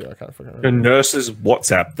 what's she do? I can't fucking remember. The nurse's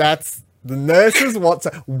WhatsApp. That's the nurse's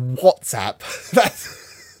WhatsApp.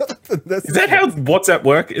 Is that how WhatsApp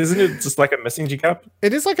work? Isn't it just like a messaging app?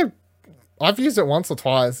 It is like I've used it once or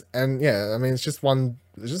twice, and yeah, I mean, it's just from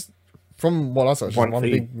what I saw, it's just one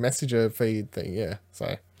big messenger feed thing, yeah.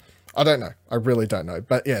 So I don't know. I really don't know.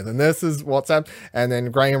 But yeah, the nurse's WhatsApp, and then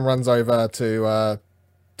Graham runs over to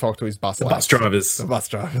talk to his bus drivers. The bus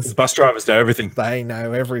drivers know everything. They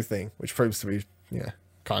know everything, which proves to be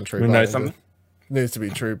kind of true. We know something. Needs to be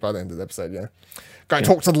true by the end of the episode, yeah.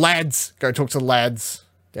 Talk to the lads. Go talk to the lads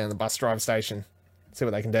down the bus driver station. See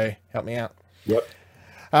what they can do. Help me out. Yep.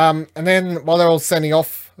 And then while they're all sending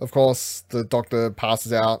off, of course, the Doctor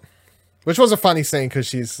passes out, which was a funny scene because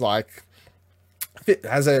she's like,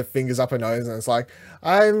 has her fingers up her nose and it's like,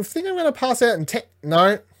 "I think I'm going to pass out in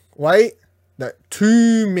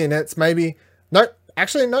 2 minutes, maybe. No,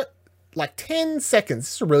 actually, no, like 10 seconds.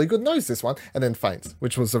 This is a really good nose, this one." And then faints,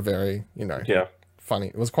 which was a very, funny.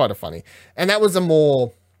 It was quite a funny. And that was a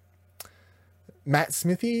more Matt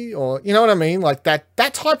Smithy, or you know what I mean? Like that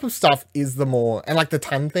type of stuff is the more, and like the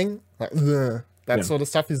tongue thing, like sort of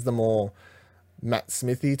stuff is the more Matt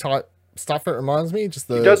Smithy type stuff. It reminds me. He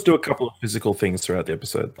does do a couple of physical things throughout the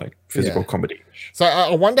episode, like physical comedy. So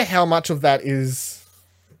I wonder how much of that is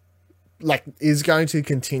going to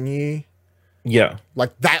continue. Yeah,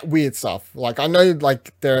 like that weird stuff. Like I know,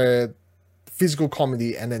 like there are physical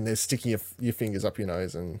comedy, and then there's sticking your fingers up your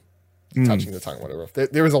nose and touching the tongue, whatever.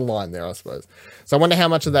 There is a line there, I suppose. So I wonder how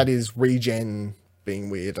much of that is regen being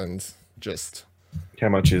weird and just how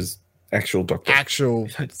much is actual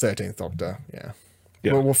 13th Doctor. Yeah.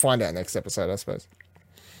 We'll find out next episode, I suppose.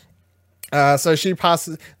 So she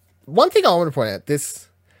passes. One thing I want to point out, this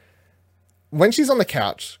when she's on the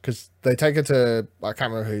couch, because they take her to, I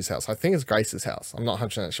can't remember whose house. I think it's Grace's house. I'm not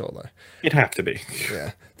 100% sure though. It'd have to be.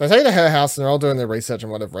 Yeah. They take her to her house and they're all doing their research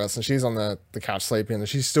and whatever else. And she's on the couch sleeping and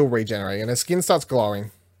she's still regenerating and her skin starts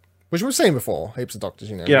glowing, which we've seen before. Heaps of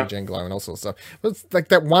doctors, regen glow and all sorts of stuff. But it's like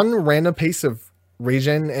that one random piece of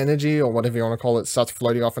regen energy or whatever you want to call it starts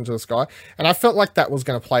floating off into the sky. And I felt like that was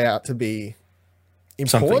going to play out to be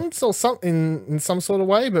important or something in some sort of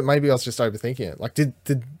way, but maybe I was just overthinking it. Like, did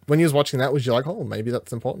when you was watching that, was you like, oh, maybe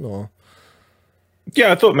that's important? Or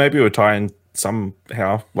yeah, I thought maybe it would tie in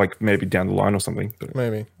somehow, like maybe down the line or something. But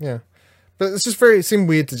maybe, yeah. But it's just it seemed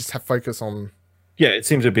weird to just have focus on. Yeah, it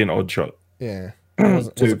seems to be an odd shot. Yeah, I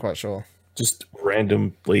wasn't quite sure. Just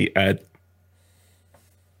randomly add.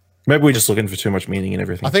 Maybe we're just looking for too much meaning in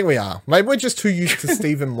everything. I think we are. Maybe we're just too used to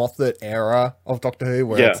Stephen Moffat era of Doctor Who,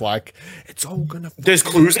 where it's like, it's all gonna. There's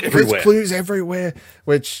clues everywhere. There's clues everywhere.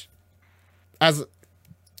 Which, as a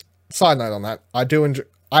side note on that, I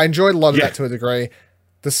enjoyed a lot of that to a degree.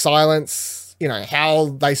 The silence, how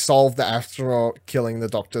they solved the astronaut killing the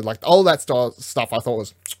Doctor, like all that stuff, I thought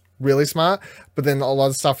was really smart. But then a lot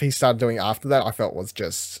of stuff he started doing after that, I felt was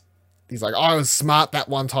just, he's like, I was smart that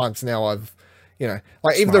one time, so now I've.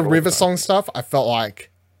 Like even the River Song stuff, I felt like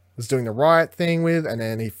was doing the right thing with, and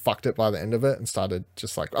then he fucked it by the end of it and started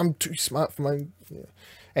just like, I'm too smart for my. Yeah.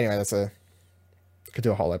 Anyway, could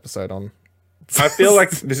do a whole episode on. I feel like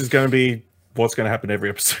this is going to be what's going to happen every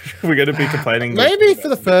episode. We're going to be complaining. Maybe for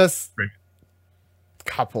the first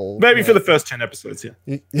couple. Maybe for the first 10 episodes, yeah.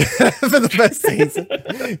 For the first season.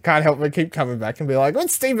 Can't help but keep coming back and be like,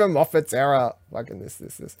 when's Stephen Moffat's era? Like this.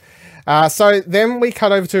 So then we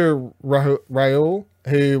cut over to Raoul,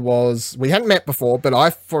 who we hadn't met before, but I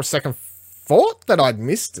for a second thought that I'd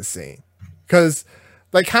missed a scene. Because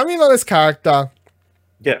they come in on this character.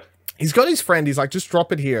 Yeah. He's got his friend. He's like, just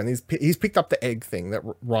drop it here, and he's picked up the egg thing that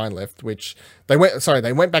Ryan left, which they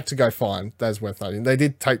went back to go find. That's worth noting. They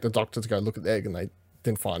did take the Doctor to go look at the egg, and they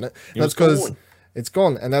didn't find it. That's because it's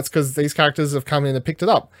gone, and that's because these characters have come in and picked it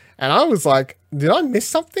up. And I was like, did I miss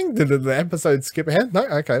something? Did the episode skip ahead? No,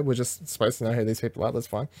 okay, we're just supposed to know who these people are. That's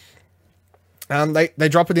fine. They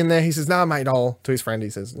drop it in there. He says, "No, mate, to his friend. He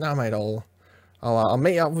says, "No, mate, I'll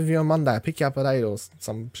meet up with you on Monday. I'll pick you up at 8 or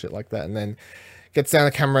some shit like that." And then gets down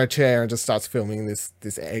a camera chair and just starts filming this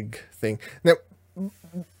egg thing. Now,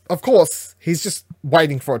 of course, he's just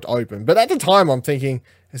waiting for it to open. But at the time, I'm thinking,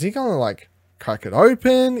 is he going to like crack it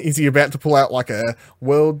open? Is he about to pull out like a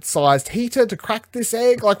world-sized heater to crack this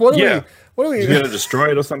egg? Like, what are we? He's going to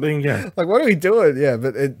destroy it or something? Yeah. Like, what are we doing? Yeah,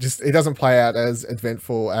 but it doesn't play out as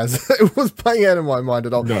eventful as it was playing out in my mind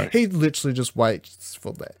at all. No. He literally just waits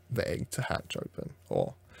for the egg to hatch open.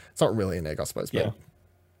 Or it's not really an egg, I suppose, but it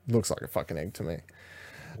looks like a fucking egg to me.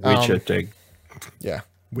 Weird shaped egg. Yeah.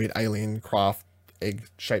 Weird alien craft egg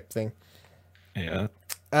shaped thing. Yeah.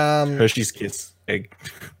 Hershey's Kiss egg.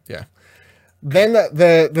 Yeah. Then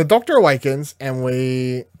the Doctor awakens and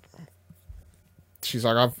she's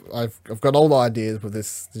like, I've got all the ideas with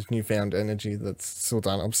this newfound energy that's still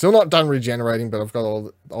done. I'm still not done regenerating, but I've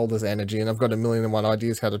got all this energy and I've got 1,000,001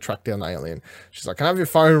 ideas how to track down the alien. She's like, can I have your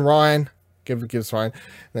phone, Ryan? Gives phone. And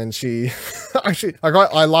then she actually,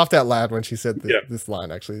 I laughed out loud when she said this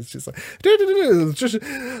line. Actually, it's just like,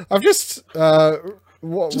 I've just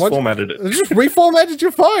formatted it. Just reformatted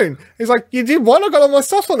your phone. He's like, you did what? I got all my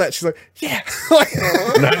stuff on that. She's like, yeah.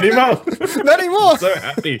 Not anymore. Not anymore. So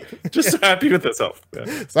happy. Just so happy with herself.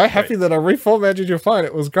 Yeah. So happy that I reformatted your phone.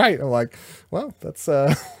 It was great. I'm like, well, that's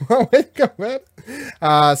well, man.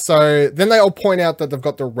 So then they all point out that they've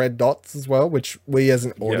got the red dots as well, which we as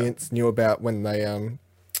an audience knew about when they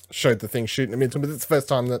showed the thing shooting them into them. But it's the first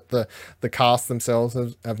time that the cast themselves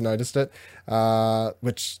have noticed it,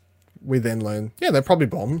 which we then learn, they're probably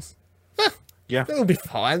bombs. Yeah. It'll be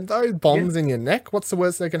fine though. Bombs in your neck. What's the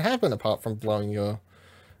worst that can happen apart from blowing your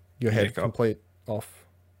head complete off?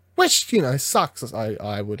 Which, sucks,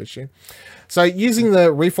 I would assume. So using the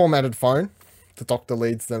reformatted phone, the Doctor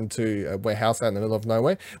leads them to a warehouse out in the middle of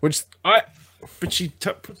nowhere, but she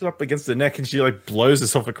puts it up against the neck and she like blows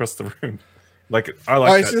herself across the room. Like, I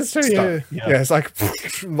like that it's true, yeah, it's like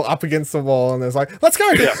up against the wall and it's like, let's go.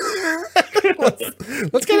 Yeah.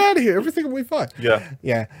 let's get out of here. Everything will be fine.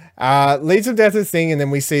 Yeah. Leads them down to this thing, and then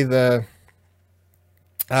we see then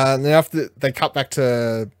after they cut back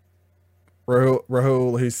to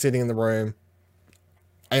Rahul, who's sitting in the room.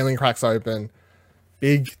 Alien cracks open.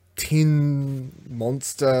 Big tin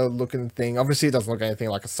monster looking thing. Obviously, it doesn't look anything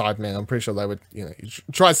like a Sideman. I'm pretty sure they would,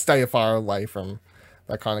 try to stay far away from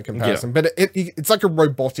that kind of comparison. Yeah. But it's like a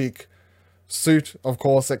robotic suit, of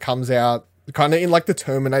course, that comes out kind of in like the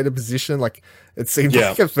Terminator position. Like it seemed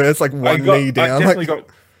like at first, like one knee down. I definitely got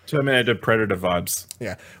Terminator Predator vibes.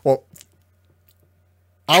 Yeah. Well,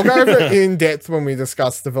 I'll go over it in depth when we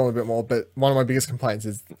discuss the film a bit more, but one of my biggest complaints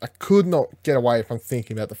is I could not get away from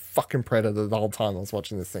thinking about the fucking Predator the whole time I was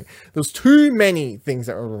watching this thing. There's too many things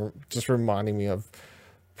that were just reminding me of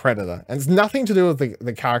Predator. And it's nothing to do with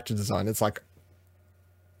the character design. It's like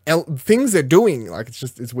things they're doing. Like,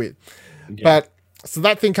 it's weird. Yeah. But, so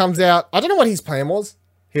that thing comes out. I don't know what his plan was.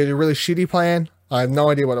 He had a really shitty plan. I have no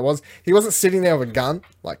idea what it was. He wasn't sitting there with a gun.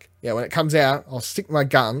 Like, yeah, when it comes out, I'll stick my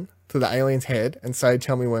gun to the alien's head and say,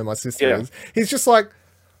 tell me where my sister is. He's just like,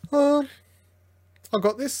 I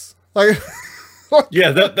got this. Like,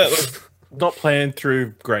 yeah, that was not planned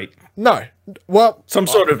through great. No. Well, some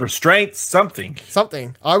sort of restraint, something.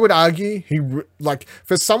 I would argue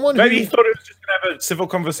for someone maybe he thought it was just going to have a civil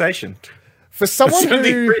conversation. For someone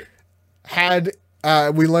who had,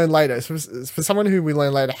 we learn later, for someone who we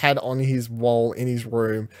learn later had on his wall in his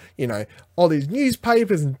room, you know, all these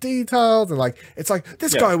newspapers and details, and like, it's like,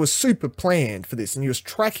 this guy was super planned for this, and he was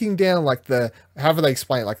tracking down like however they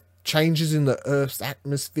explain it, like changes in the Earth's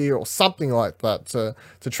atmosphere or something like that to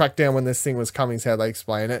track down when this thing was coming, is how they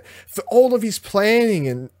explain it. For all of his planning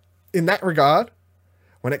and in that regard,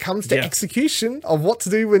 when it comes to execution of what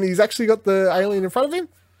to do when he's actually got the alien in front of him,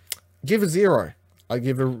 give a 0. I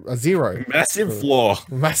give a 0. Massive flaw.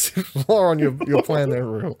 Massive flaw on your plan there,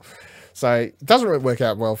 Rule. So it doesn't really work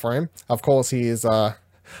out well for him. Of course, he is.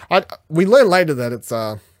 We learn later that it's.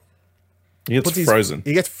 He gets frozen.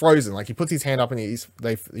 He gets frozen. Like, he puts his hand up and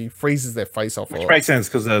he freezes their face off. Which makes sense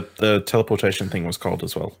because the teleportation thing was cold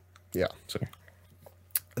as well. Yeah. So,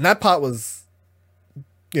 and that part was,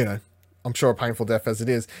 you know, I'm sure a painful death as it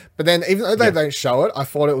is. But then, even though they don't show it, I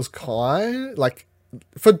thought it was kind like,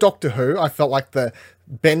 for Doctor Who, I felt like the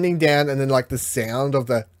bending down and then like the sound of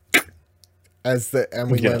the and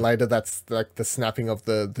we learn later that's like the snapping of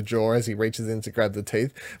the jaw as he reaches in to grab the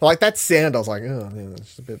teeth. But like that sound, I was like, oh man,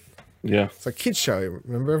 it's a bit. Yeah, it's a kid's show,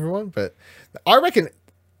 remember everyone? But I reckon,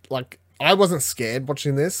 like, I wasn't scared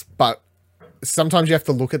watching this, but sometimes you have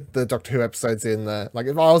to look at the Doctor Who episodes in the, like,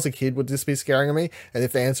 if I was a kid, would this be scaring me? And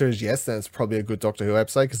if the answer is yes, then it's probably a good Doctor Who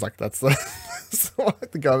episode, because, like, that's the way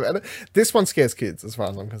to go about it. This one scares kids, as far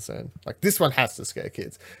as I'm concerned. Like, this one has to scare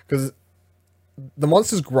kids, because the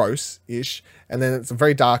monster's gross-ish, and then it's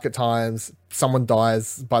very dark at times. Someone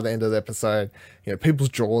dies by the end of the episode. You know, people's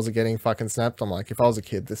jaws are getting fucking snapped. I'm like, if I was a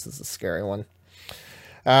kid, this is a scary one.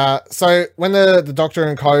 So when the Doctor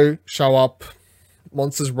and co show up,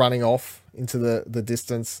 monster's running off into the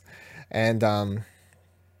distance, and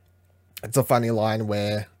it's a funny line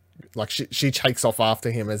where, like, she takes off after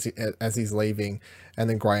him as he's leaving, and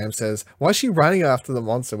then Graham says, "Why is she running after the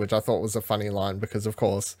monster?" Which I thought was a funny line, because of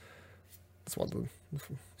course it's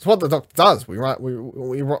what the Doctor does. We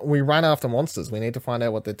run after monsters. We need to find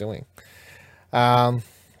out what they're doing.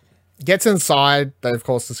 Gets inside. They of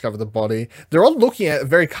course discover the body. They're all looking at it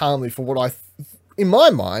very calmly for what in my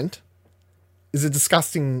mind, is a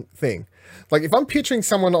disgusting thing. Like, if I'm picturing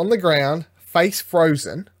someone on the ground, face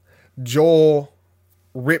frozen, jaw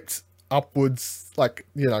ripped upwards, like,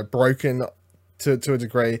 you know, broken to a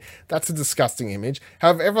degree, that's a disgusting image.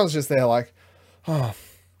 However, everyone's just there like, oh,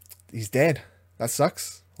 he's dead. That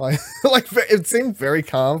sucks. Like, it seemed very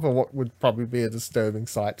calm for what would probably be a disturbing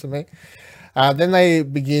sight to me. Then they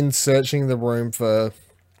begin searching the room for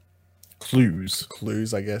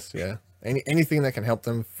clues, I guess. Yeah. Anything that can help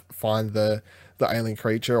them find the alien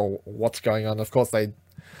creature or what's going on. Su course, they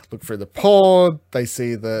look through the pod. They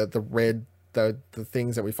see the red, the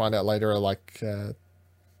things that we find out later are like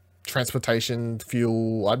transportation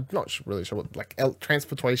fuel. I'm not really sure what, like,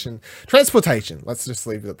 transportation. Let's just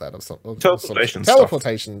leave it at that.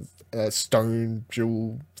 Teleportation, stone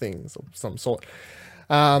jewel things of some sort.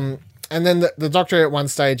 And then the Doctor at one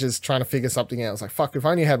stage is trying to figure something out. It's like, fuck, if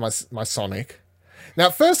I only had my Sonic. Now,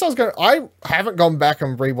 at first I haven't gone back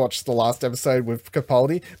and rewatched the last episode with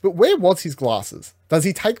Capaldi, but where was his glasses? Does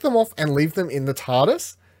he take them off and leave them in the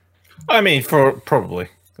TARDIS? I mean, probably.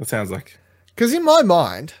 It sounds like. Because in my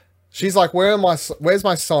mind, she's like, where's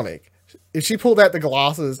my Sonic? If she pulled out the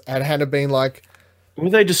glasses and had been like... Were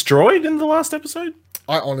they destroyed in the last episode?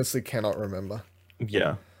 I honestly cannot remember.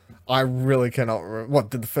 Yeah. I really cannot remember. What,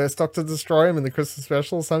 did the first Doctor destroy him in the Christmas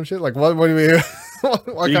special or some shit? Like, what do we...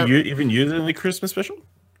 Do you even use it in the Christmas special?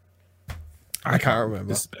 I can't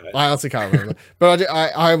remember. I honestly can't remember. But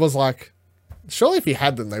I was like, surely if he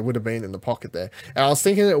had them, they would have been in the pocket there. And I was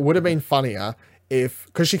thinking it would have been funnier if...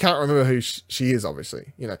 Because she can't remember who she is,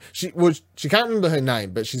 obviously. You know, she can't remember her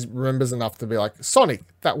name, but she remembers enough to be like, Sonic,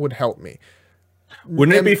 that would help me.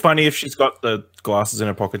 Wouldn't it be funny if she's got the glasses in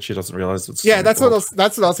her pocket, she doesn't realize it's... Yeah, that's what I was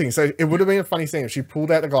thinking. So it would have been a funny thing if she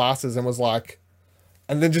pulled out the glasses and was like,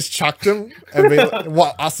 and then just chucked him. And be like,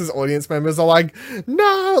 what us as audience members are like,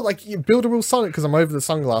 no, like you build a real Sonic because I'm over the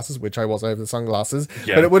sunglasses, which I was over the sunglasses.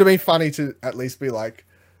 Yeah. But it would have been funny to at least be like,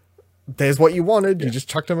 there's what you wanted. You just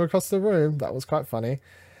chucked him across the room. That was quite funny.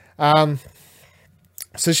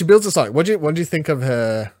 So she builds a Sonic. What do you think of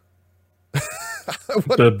her?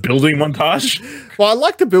 The building montage? Well, I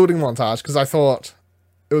liked the building montage because I thought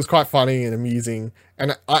it was quite funny and amusing.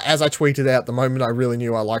 And as I tweeted out, the moment I really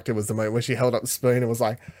knew I liked it was the moment when she held up the spoon and was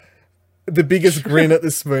like, the biggest grin at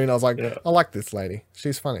the spoon. I was like, I like this lady.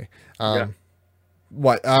 She's funny.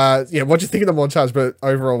 What do you think of the montage? But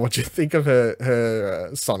overall, what do you think of her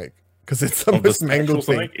Sonic? Because it's the most mangled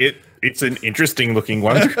thing. It's an interesting looking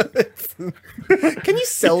one. Can you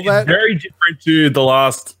sell that? Very different to the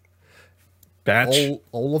last batch.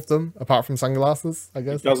 All of them, apart from sunglasses, I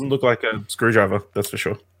guess. It doesn't look like a screwdriver, that's for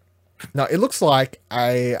sure. No, it looks like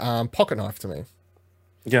a pocket knife to me.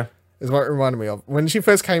 Yeah. Is what it reminded me of. When she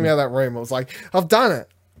first came out of that room, I was like, I've done it.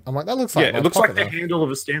 I'm like, that looks like it looks like the handle of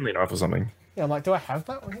a Stanley knife or something. Yeah, I'm like, do I have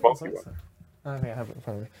that one? I don't think I have it in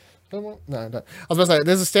front of me. No, I don't. I was about to say,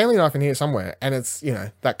 there's a Stanley knife in here somewhere, and it's,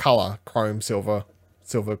 that color, chrome, silver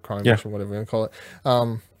chrome, or whatever you want to call it.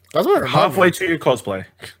 That's what it halfway to your cosplay.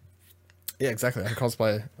 Yeah, exactly. I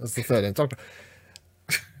cosplay as the 13th Doctor.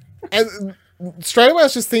 And straight away, I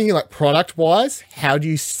was just thinking, like, product-wise, how do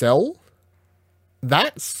you sell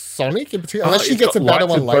that Sonic in particular? Unless she gets a better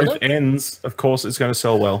one later. Both ends, of course, it's going to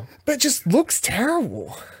sell well. But it just looks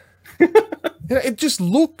terrible. It just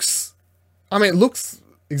looks... I mean, it looks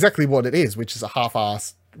exactly what it is, which is a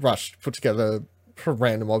half-assed, rushed, put together for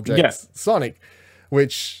random objects Sonic,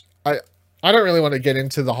 which I don't really want to get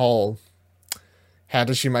into the whole how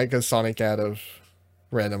does she make a Sonic out of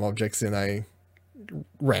random objects in a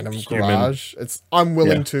random garage. I'm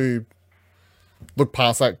willing to look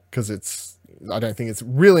past that because I don't think it's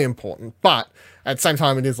really important, but at the same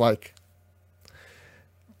time it is like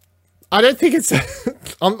I don't think it's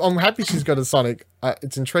I'm happy she's got a Sonic.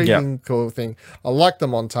 It's intriguing, cool thing. I like the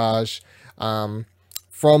montage. From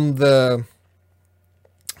the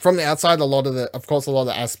outside, a lot of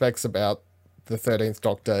the aspects about the 13th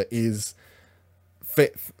Doctor is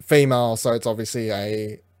female, so it's obviously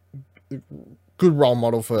a good role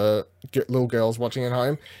model for little girls watching at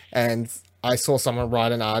home. And I saw someone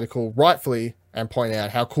write an article rightfully and point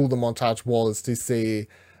out how cool the montage was to see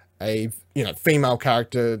a female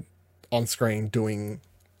character on screen doing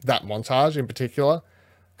that montage in particular,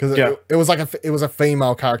 because it was like it was a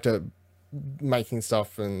female character making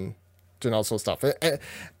stuff and doing all sorts of stuff.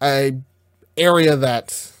 A area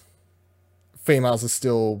that females are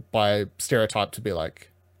still by stereotype to be like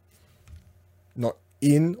not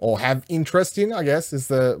in or have interest in, I guess is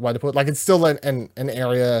the way to put it. Like it's still an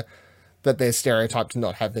area that they're stereotyped to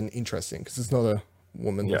not have an interest in because it's not a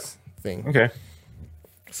woman's thing. Okay.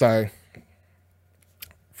 So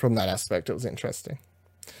from that aspect, it was interesting.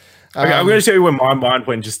 Okay, I'm going to tell you where my mind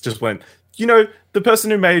went. Just went. The person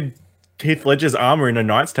who made Heath Ledger's armor in A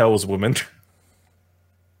Knight's Tale was a woman.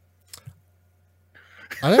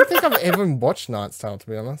 I don't think I've ever watched Knight's Tale, to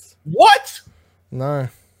be honest. What? No.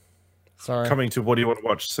 Sorry. Coming to What Do You Want to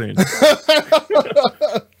Watch soon.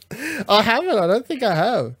 I haven't. I don't think I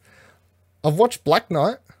have. I've watched Black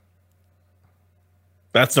Knight.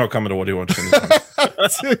 That's not coming to What Do You Want to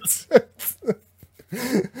Watch.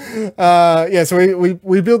 So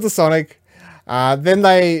we build the Sonic.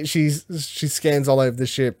 Then she scans all over the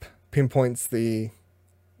ship, pinpoints the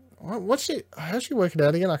how's she work it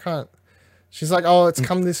out again? I can't. She's like, oh, it's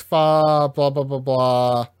come this far, blah blah blah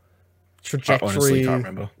blah. Trajectory I honestly can't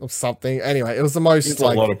remember. Of something. Anyway, it was the most a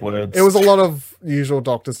lot of words. It was a lot of usual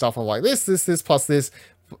Doctor stuff of like this plus this.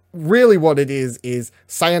 Really what it is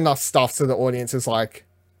say enough stuff so the audience is like,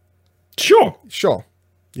 Sure.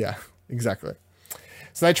 Yeah, exactly.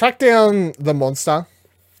 So they track down the monster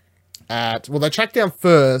they track down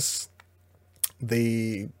first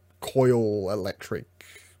the coil electric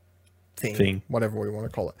thing, whatever we want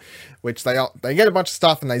to call it, which they get a bunch of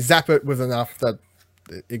stuff and they zap it with enough that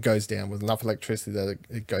it goes down, with enough electricity that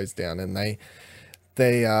it goes down, and they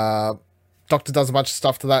Doctor does a bunch of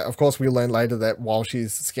stuff to that. Of course, we learn later that while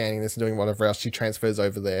she's scanning this and doing whatever else, she transfers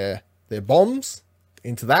over their bombs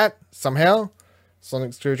into that somehow.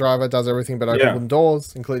 Sonic screwdriver does everything but open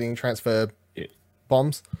doors, including transfer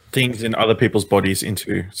bombs. Things in other people's bodies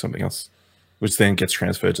into something else, which then gets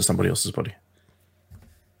transferred to somebody else's body.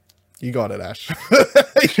 You got it, Ash.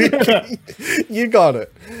 You got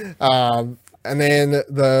it. And then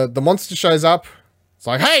the monster shows up. It's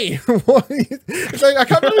like, hey, what it's like, I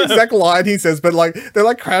can't remember the exact line he says, but like they're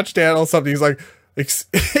like crouched down or something. He's like,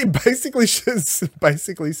 he basically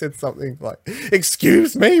said something like,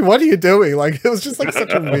 "Excuse me, what are you doing?" Like, it was just like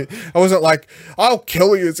such a weird. I wasn't like, "I'll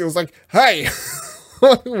kill you." It was like, "Hey,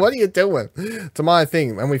 what are you doing?" To my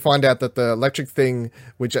thing, and we find out that the electric thing,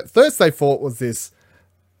 which at first they thought was this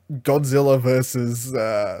Godzilla versus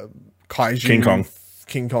Kaiju,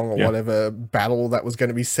 King Kong or whatever battle that was going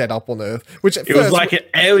to be set up on Earth, which at it was like an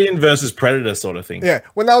Alien versus Predator sort of thing. Yeah,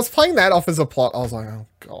 when I was playing that off as a plot, I was like, "Oh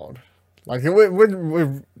God." Like,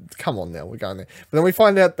 we're come on now, we're going there. But then we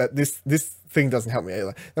find out that this thing doesn't help me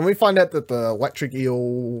either. Then we find out that the electric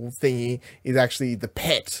eel thingy is actually the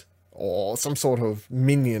pet or some sort of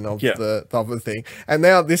minion of the other thing. And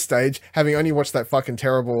now at this stage, having only watched that fucking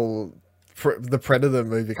terrible the Predator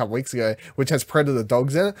movie a couple weeks ago, which has Predator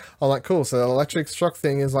dogs in it, I'm like, cool. So the electric shock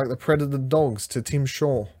thing is like the Predator dogs to Tim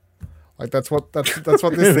Shaw. Like, that's what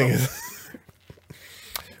this thing is.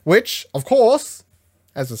 Which, of course,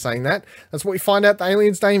 as we're saying that, that's what we find out the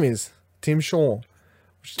alien's name is. Tim Shaw.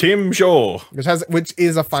 Tim Shaw. Which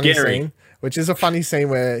is a funny scene. Which is a funny scene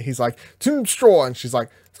where he's like, "Tim Shaw," and she's like,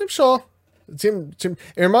 "Tim Shaw." Tim. It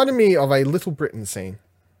reminded me of a Little Britain scene.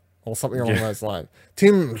 Or something along those lines.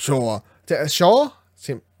 Tim Shaw. Shaw?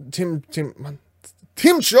 Tim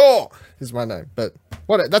Shaw is my name. But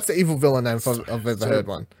that's the evil villain name if I've ever heard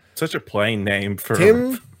one. Such a plain name for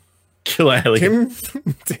Tim killer alien.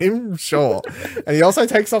 Tim Shaw. And he also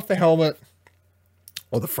takes off the helmet,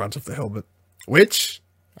 or the front of the helmet, which,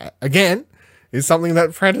 again, is something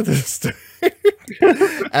that Predators do.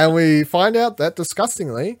 And we find out that,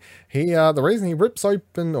 disgustingly, the reason he rips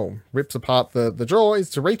apart the jaw is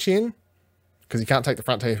to reach in, because he can't take the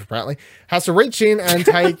front teeth apparently, has to reach in and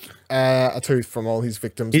take a tooth from all his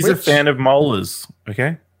victims. He's a fan of molars,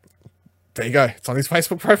 okay? There you go. It's on his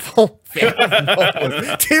Facebook profile. Fan of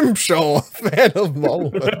molars. Tim Shaw, fan of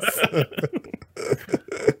molars.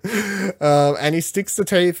 And he sticks the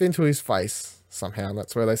teeth into his face somehow, and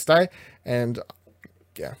that's where they stay. And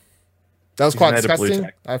yeah, that was quite disgusting,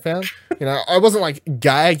 I found. You know, I wasn't like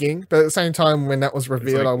gagging, but at the same time, when that was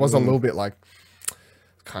revealed, I was a little bit like,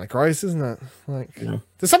 kind of gross, isn't it? Like,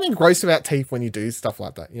 there's something gross about teeth when you do stuff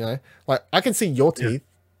like that, you know? Like, I can see your teeth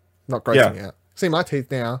not grossing out. See my teeth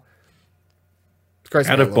now.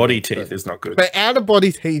 Out of body teeth is not good. But out of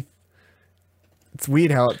body teeth, it's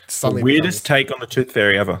weird how it suddenly. The weirdest take on the tooth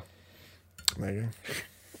fairy ever. There you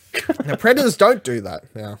go. Now, Predators don't do that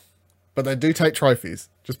now, but they do take trophies.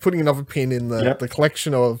 Just putting another pin in the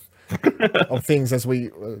collection of things as we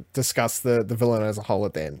discuss the villain as a whole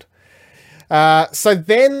at the end. So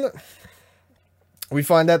then we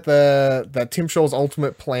find out that Tim Shaw's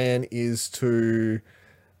ultimate plan is to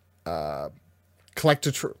collect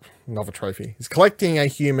another trophy. He's collecting a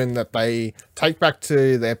human that they take back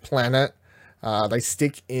to their planet. They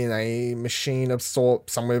stick in a machine of sort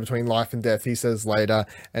somewhere between life and death, he says later,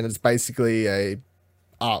 and it's basically a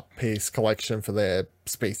art piece collection for their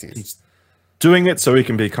species. He's doing it so he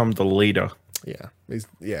can become the leader. Yeah,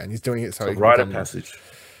 and he's doing it so he can rite of passage.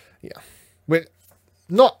 Yeah, we're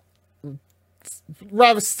not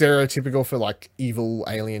rather stereotypical for like evil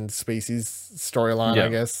alien species storyline, I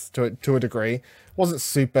guess, to a degree. Wasn't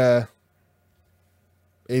super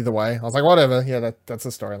either way. I was like, whatever, yeah, that's a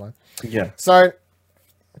storyline. Yeah. So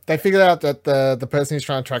they figured out that the person he's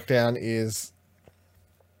trying to track down is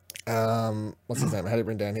what's his name? I had it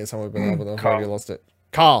written down here somewhere, but I've already lost it.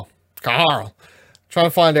 Carl. Trying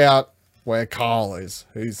to find out where Carl is,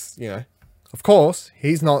 who's, you know, of course,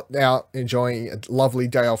 he's not out enjoying a lovely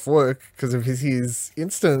day off work because of his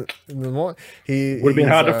instant in the morning. He would have been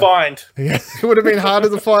hard to find. Yeah, it would have been harder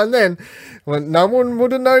to find then, when no one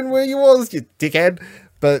would have known where he was, you dickhead.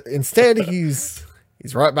 But instead, he's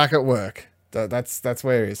right back at work. That's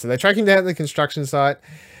where he is. So they track him down to the construction site,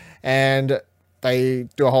 and they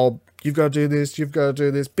do a whole, you've got to do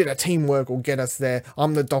this, bit of teamwork will get us there.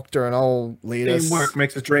 I'm the doctor and I'll lead us. Teamwork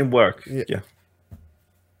makes the dream work. Yeah.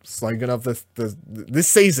 Slogan of this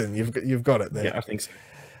season. You've got it there. Yeah, I think so.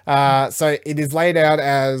 So it is laid out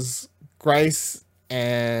as Grace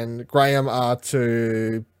and Graham are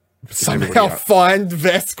to somehow find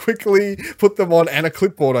vests quickly, put them on, and a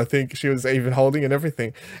clipboard, I think she was even holding, and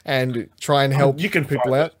everything, and try and help you can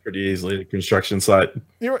people find out pretty easily at a construction site.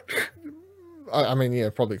 I mean, yeah,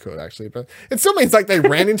 probably could actually, but it still means like they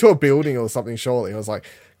ran into a building or something. Surely it was like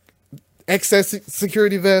excess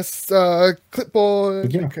security vests,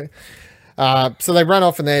 clipboard. Yeah. Okay. So they run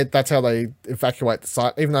off, and that's how they evacuate the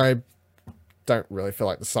site. Even though I don't really feel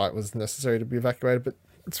like the site was necessary to be evacuated, but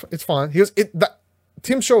it's fine.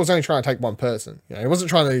 Tim Shaw was only trying to take one person. You know, he wasn't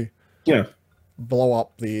trying to blow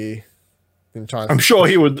up the entire. I'm sure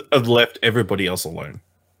he would have left everybody else alone.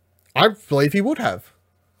 I believe he would have.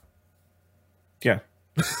 Yeah.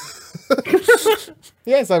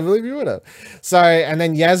 Yes, I believe you would have. So, and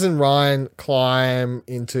then Yaz and Ryan climb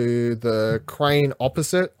into the crane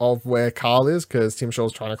opposite of where Carl is, because Tim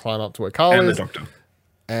Shaw's trying to climb up to where Carl And is. the doctor.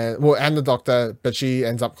 And the doctor, but she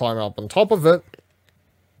ends up climbing up on top of it.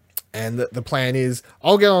 And the plan is,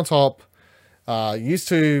 I'll get on top, used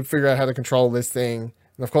to figure out how to control this thing.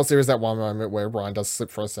 And of course, there is that one moment where Ryan does slip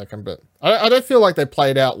for a second, but I don't feel like they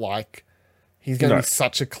played out like he's going to be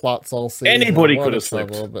such a klutz all season. Anybody could have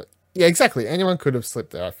slipped. But yeah, exactly. Anyone could have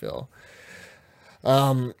slipped there, I feel.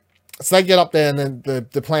 So they get up there, and then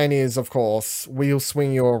the plan is, of course, we'll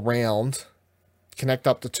swing you around, connect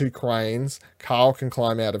up to 2 cranes. Carl can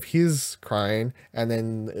climb out of his crane, and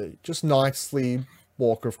then just nicely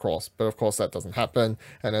walk across. But of course, that doesn't happen.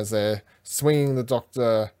 And as they're swinging the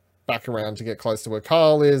doctor back around to get close to where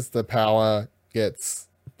Carl is, the power gets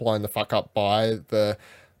blown the fuck up by the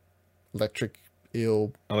electric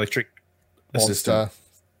assistant monster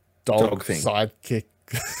dog thing. Sidekick.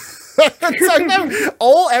 It's like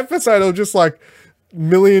all episode of just like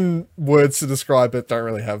million words to describe it, don't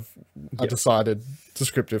really have a decided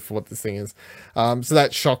descriptive for what this thing is. So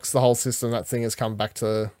that shocks the whole system. That thing has come back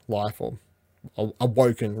to life, or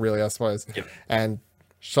awoken, really, I suppose, and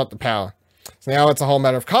shut the power. So now it's a whole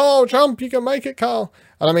matter of, Carl, jump, you can make it, Carl.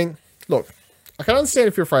 And I mean, look, I can understand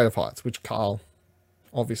if you're afraid of heights, which Carl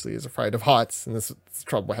obviously is afraid of heights, and this is the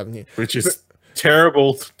trouble we're having here. Which is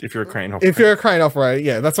terrible if you're a crane operator. If you're a crane operator,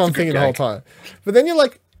 yeah, that's what I'm thinking the whole time. But then you're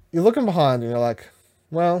looking behind and you're like,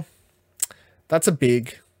 well, that's a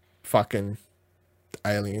big fucking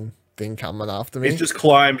alien thing coming after me. It's just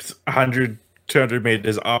climbed 100, 200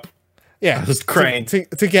 meters up. Yeah, this crane to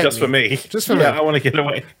get just for me. Just for me. I want to get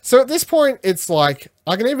away. So at this point, it's like,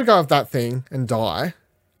 I can either go with that thing and die,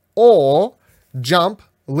 or jump,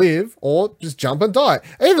 live, or just jump and die.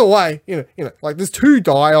 Either way, you know, like there's 2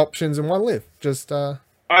 die options and 1 live. Just I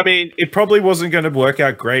mean, it probably wasn't going to work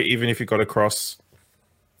out great even if you got across,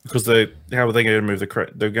 because how were they going to move the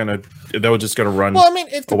crane? They were just going to run. Well, I mean,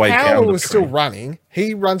 if the away power down the was still crane. running,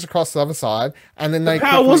 he runs across the other side, and then the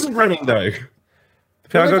power wasn't running though. The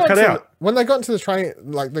power got cut out when they got into the train,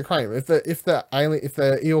 like the crane. If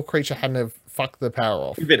the eel creature hadn't have fucked the power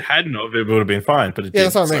off, if it hadn't, it would have been fine. But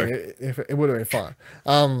that's what I mean. If it would have been fine.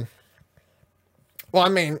 Well, I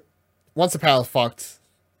mean, once the power's fucked,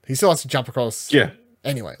 he still has to jump across. Yeah.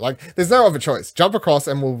 Anyway, like there's no other choice. Jump across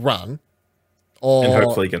and we'll run, and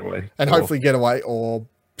hopefully get away. Hopefully get away, or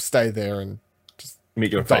stay there and just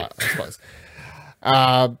meet your die, fate. I suppose.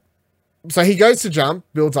 So he goes to jump,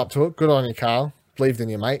 builds up to it. Good on you, Carl. Believed in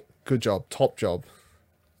you, mate. Good job. Top job.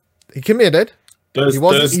 He committed. Those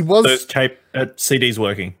tape CDs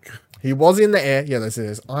working. He was in the air. Yeah, those it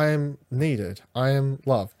is. I am needed. I am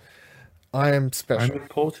loved. I am special. I'm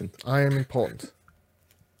important. I am important.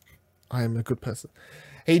 I am a good person.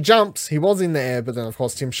 He jumps. He was in the air, but then of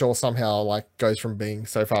course Tim Shaw somehow like goes from being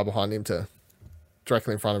so far behind him to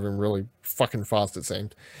directly in front of him, really fucking fast it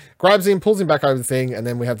seemed. Grabs him, pulls him back over the thing, and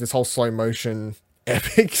then we have this whole slow motion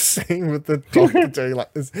epic scene with the doctor doing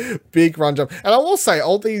like this big run jump. And I will say,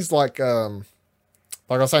 all these like I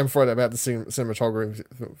was saying before about the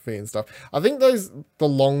cinematography and stuff, I think the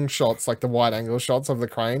long shots, like the wide angle shots of the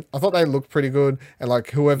crane, I thought they looked pretty good. And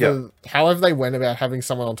like however they went about having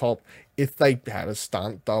someone on top, if they had a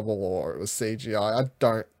stunt double or it was CGI, I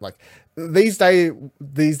don't like these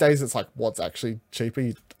days it's like, what's actually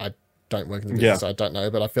cheaper? I don't work in the business, so I don't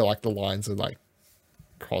know, but I feel like the lines are like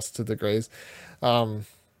crossed to degrees. However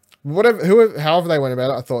they went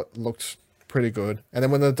about it, I thought looked pretty good. And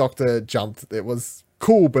then when the doctor jumped, it was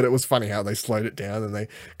cool, but it was funny how they slowed it down and they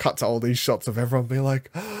cut to all these shots of everyone being like,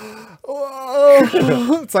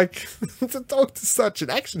 oh, it's like the doctor's such an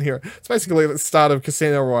action hero. It's basically the start of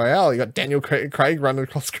Casino Royale. You got Daniel Craig running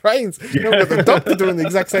across cranes. You know, the doctor doing the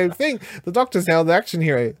exact same thing. The doctor's now the action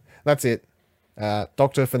hero. That's it.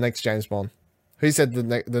 Doctor for next James Bond. Who said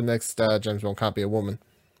the next James Bond can't be a woman?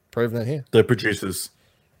 Proving it here. The producers.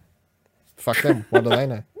 Fuck them. What do they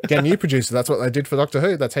know? Get a new producer. That's what they did for Doctor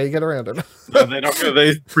Who. That's how you get around it. No, they're not.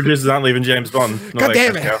 These producers aren't leaving James Bond. God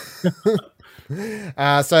damn it.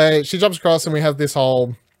 So she jumps across and we have this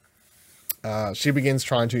whole... she begins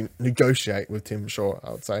trying to negotiate with Tim Shaw,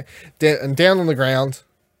 I would say. And down on the ground,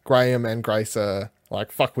 Graham and Grace are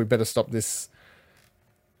like, fuck, we better stop this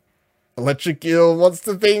electric eel. What's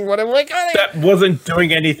the thing? What am I going? That wasn't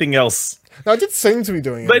doing anything else. No, it did seem to be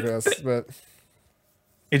doing anything else, but...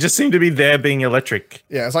 It just seemed to be there being electric.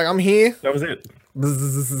 Yeah, it's like, I'm here. That was it.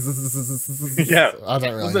 Yeah. I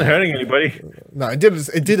don't really It wasn't hurting anybody. No, it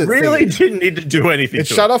did it really didn't need to do anything. It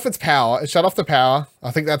shut off its power. It shut off the power.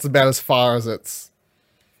 I think that's about as far as it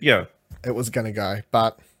was going to go.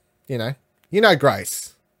 But, you know, you know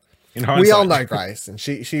Grace. In hindsight. We all know Grace, and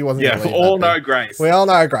she wasn't. Yeah, we all know Grace. We all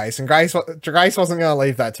know Grace, and Grace wasn't going to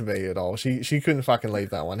leave that to me at all. She couldn't fucking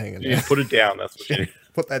leave that one hanging. Yeah, put it down. That's what she did.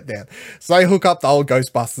 Put that down. So they hook up the old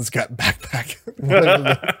Ghostbusters backpack.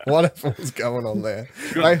 Whatever was going on there.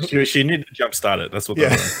 She needed to jumpstart it. That's what.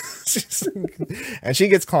 Yeah. And she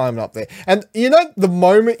gets climbing up there, and you know the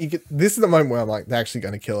moment you get. This is the moment where I'm like, they're actually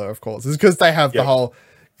going to kill her. Of course, is because they have the whole.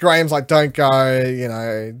 Graham's like, don't go, you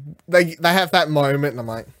know, they have that moment, and I'm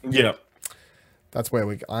like, yeah, that's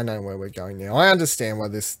where I know where we're going now. I understand where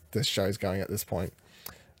this show's going at this point.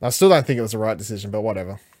 I still don't think it was the right decision, but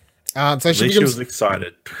whatever. So she was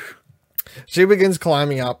excited. She begins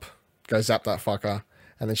climbing up, goes zap that fucker,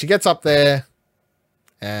 and then she gets up there,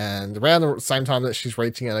 and around the same time that she's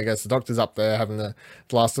reaching it, I guess the doctor's up there having the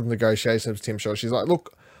last of negotiations with Tim Shaw. She's like,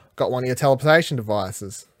 look, got one of your teleportation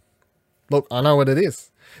devices. Look, I know what it is.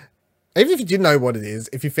 Even if you didn't know what it is,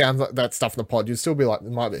 if you found that stuff in the pod, you'd still be like,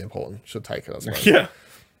 it might be important. Should take it, I suppose. Yeah.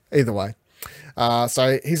 Either way.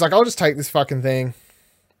 So he's like, I'll just take this fucking thing.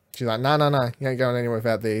 She's like, no. You ain't going anywhere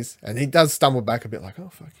without these. And he does stumble back a bit like, oh,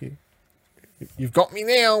 fuck you. You've got me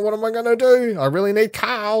now. What am I going to do? I really need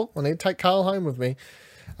Carl. I need to take Carl home with me.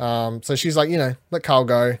 So she's like, you know, let Carl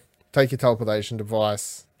go. Take your teleportation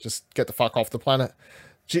device. Just get the fuck off the planet.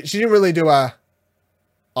 She didn't really do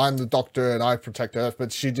I'm the doctor and I protect Earth,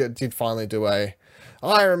 but she did finally do I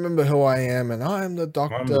remember who I am and I'm the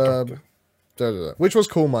doctor. Which was a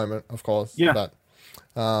cool moment, of course. Yeah. But,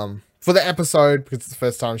 for the episode, because it's the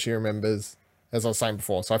first time she remembers, as I was saying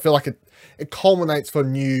before. So I feel like it culminates for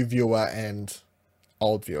new viewer and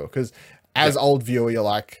old viewer. Because as old viewer, you're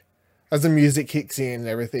like, as the music kicks in and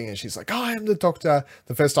everything, and she's like, I am the doctor.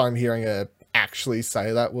 The first time hearing her actually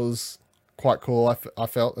say that was quite cool. I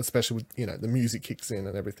felt, especially with, you know, the music kicks in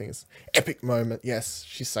and everything. It's epic moment. Yes,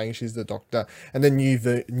 she's saying she's the doctor, and then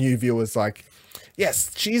new viewers like,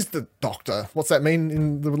 yes, she's the doctor. What's that mean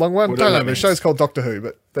in the long run? I don't know. The show's called Doctor Who,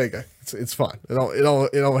 but there you go. It's fine. It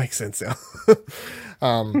all makes sense now.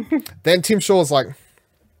 Then Tim Shaw's like,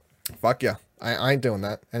 fuck yeah, I ain't doing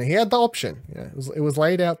that, and he had the option. Yeah, it was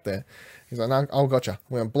laid out there. He's like, no, I'll gotcha.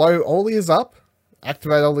 We're gonna blow all these up,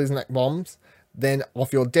 activate all these neck bombs. Then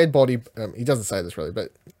off your dead body, he doesn't say this really,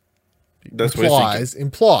 but that's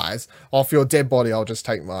implies off your dead body, I'll just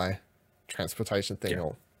take my transportation thing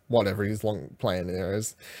or whatever his long plan there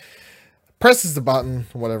is. Presses the button,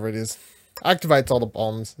 whatever it is, activates all the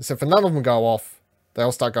bombs, except for none of them go off. They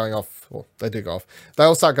all start going off, well, they do go off. They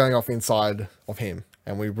all start going off inside of him.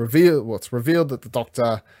 And it's revealed that the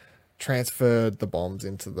doctor transferred the bombs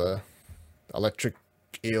into the electric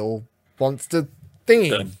eel monster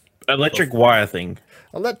thingy. Electric wire thing.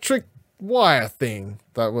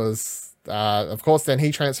 That was, of course, then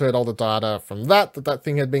he transferred all the data from that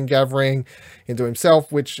thing had been gathering into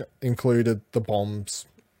himself, which included the bombs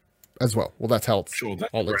as well. Well, that's how it's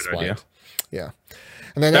all explained. Yeah.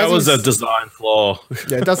 And then that was a design flaw.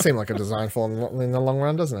 Yeah, it does seem like a design flaw in the long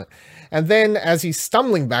run, doesn't it? And then as he's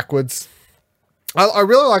stumbling backwards, I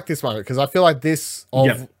really like this moment because I feel like a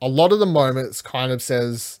lot of the moments kind of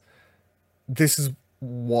says, this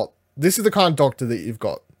is the kind of doctor that you've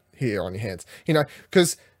got here on your hands, you know,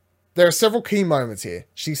 because there are several key moments here.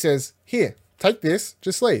 She says, here, take this,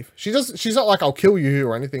 just leave. She's not like, I'll kill you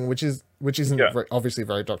or anything, which isn't obviously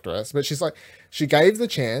very Doctor-esque, but she's like, she gave the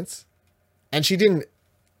chance and she didn't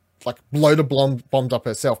like blow the bombed up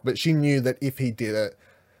herself, but she knew that if he did it,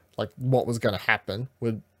 like what was going to happen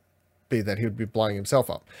would be that he would be blowing himself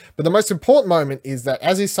up. But the most important moment is that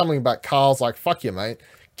as he's stumbling back, Carl's like, fuck you, mate.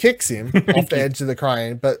 Kicks him off the edge of the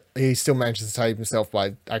crane, but he still manages to save himself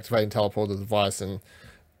by activating teleporter device and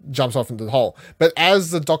jumps off into the hole. But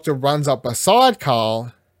as the doctor runs up beside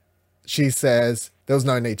Carl, she says, there was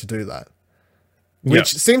no need to do that.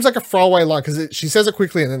 Which seems like a throwaway line because she says it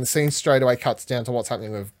quickly and then the scene straight away cuts down to what's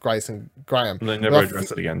happening with Grace and Graham. And they never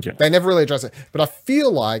address it again. Yeah. They never really address it. But I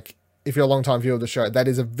feel like if you're a long time viewer of the show, that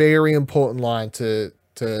is a very important line to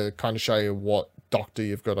kind of show you what doctor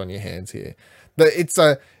you've got on your hands here.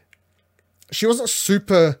 She wasn't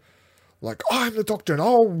super like, oh, I'm the doctor and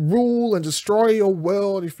I'll rule and destroy your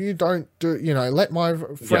world if you don't do, you know, let my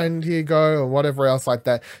friend here go or whatever else like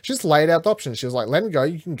that. She just laid out the options. She was like, let him go.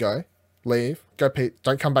 You can go, leave, go, Pete.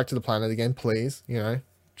 Don't come back to the planet again, please. You know,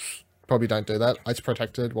 probably don't do that. It's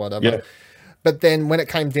protected, whatever. Yeah. But then when it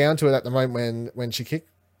came down to it at the moment when she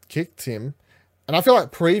kicked him, and I feel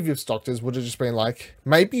like previous doctors would have just been like,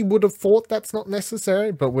 maybe would have thought that's not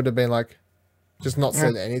necessary, but would have been like, just not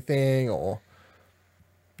said anything or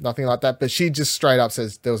nothing like that. But she just straight up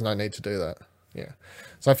says there was no need to do that. Yeah.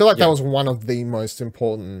 So I feel like that was one of the most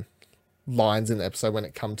important lines in the episode when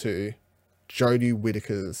it come to Jodie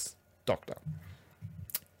Whittaker's doctor.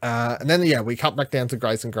 And then, yeah, we cut back down to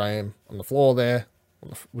Grace and Graham on the floor there.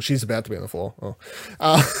 Well, she's about to be on the floor. Oh,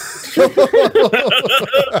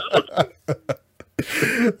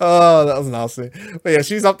 oh, that was nasty. But yeah,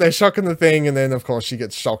 she's up there shocking the thing, and then of course she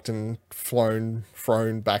gets shocked and thrown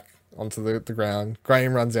back onto the ground.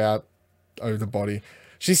 Graham runs out over the body.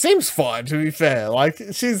 She seems fine, to be fair. Like,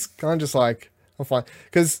 she's kind of just like, I'm fine.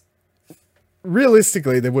 Because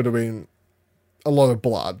realistically, there would have been a lot of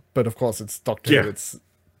blood, but of course it's Doctor Who. It's,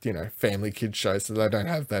 you know, family kids show, so they don't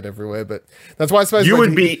have that everywhere. But that's why I suppose you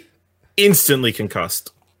would be instantly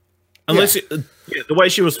concussed. Unless the way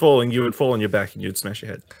she was falling, you would fall on your back and you'd smash your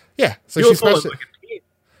head. Yeah, so she smashed it. Like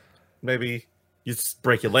maybe you'd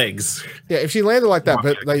break your legs. Yeah, if she landed like that,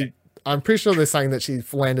 but I'm pretty sure they're saying that she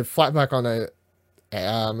landed flat back on her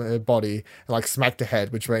body and like smacked her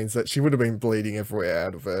head, which means that she would have been bleeding everywhere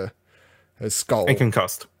out of her skull and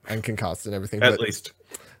concussed and everything. At least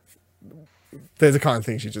they're the kind of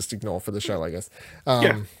things you just ignore for the show, I guess.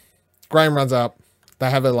 Graham runs up. They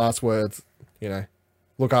have her last words. You know,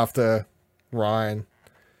 look after Ryan.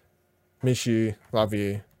 Miss you. Love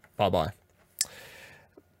you. Bye-bye.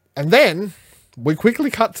 And then we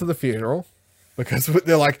quickly cut to the funeral because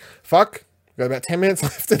they're like, fuck, we've got about 10 minutes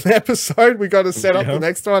left in the episode. We got to set up the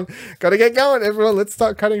next one. Got to get going, everyone. Let's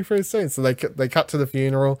start cutting through soon. So they cut to the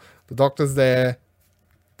funeral. The doctor's there.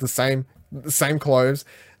 The same clothes.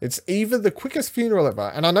 It's either the quickest funeral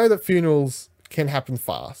ever, and I know that funerals can happen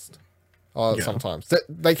fast. Sometimes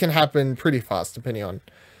they can happen pretty fast, depending on,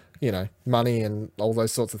 you know, money and all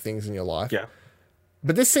those sorts of things in your life. Yeah.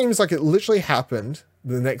 But this seems like it literally happened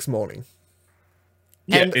the next morning.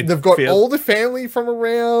 Yeah, and they've got all the family from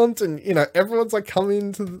around, and you know, everyone's like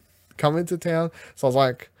coming to town. So I was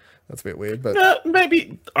like, that's a bit weird, but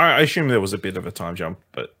maybe I assume there was a bit of a time jump,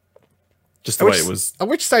 but just the way it was. At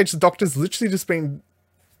which stage the doctor's literally just been.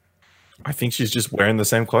 I think she's just wearing the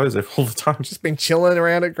same clothes all the time. Just been chilling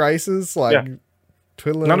around at Grace's, like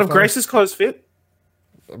twiddling. None of Grace's clothes fit.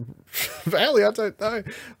 Apparently, I don't know.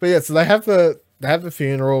 But yeah, so they have the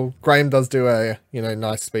funeral. Graham does do a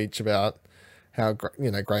nice speech about how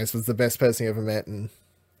Grace was the best person he ever met, and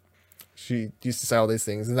she used to say all these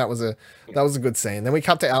things, and that was a good scene. Then we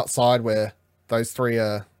cut to outside where those three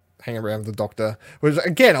are hanging around with the doctor, which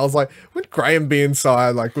again I was like, would Graham be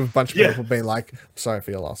inside like with a bunch of people being like, I'm sorry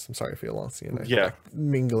for your loss, you know, like,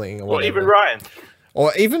 mingling or whatever. Even Ryan,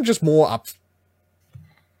 or even just more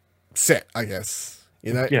upset, I guess,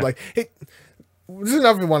 you know. Like this is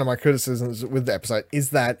another one of my criticisms with the episode,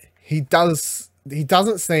 is that he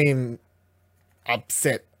doesn't seem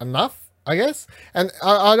upset enough, I guess. And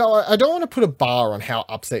I don't want to put a bar on how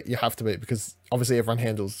upset you have to be, because obviously everyone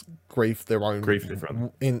handles grief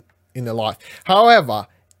different in their life. However,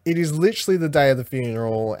 it is literally the day of the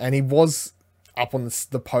funeral, and he was up on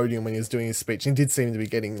the podium when he was doing his speech. He did seem to be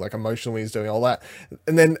getting like emotional when he was doing all that.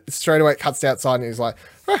 And then straight away it cuts to outside and he's like,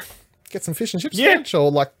 get some fish and chips, lunch, or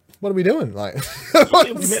like, what are we doing? Like,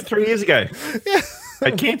 we met 3 years ago. Yeah. I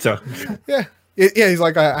had cancer. Yeah. Yeah, he's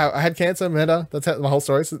like, I had cancer, met her. That's the whole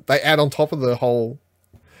story. So they add on top of the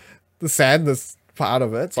sadness part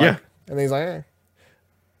of it. It's like, and he's like, hey,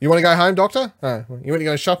 you want to go home, doctor? You want to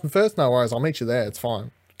go shopping first? No worries, I'll meet you there. It's fine.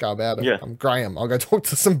 Go about it. Yeah. I'm Graham. I'll go talk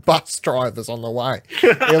to some bus drivers on the way.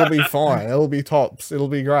 It'll be fine. It'll be tops. It'll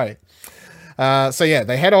be great. So yeah,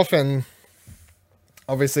 they head off, and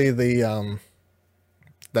obviously they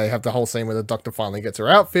have the whole scene where the doctor finally gets her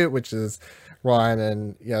outfit, which is Ryan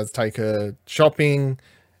and Yaz take her shopping.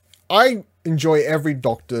 I enjoy every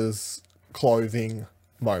doctor's clothing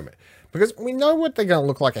moment, because we know what they're going to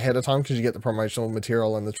look like ahead of time, because you get the promotional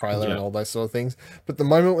material and the trailer and all those sort of things. But the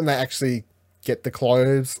moment when they actually get the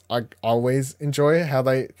clothes, I always enjoy how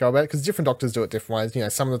they go about it, because different doctors do it different ways. You know,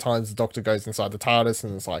 some of the times the doctor goes inside the TARDIS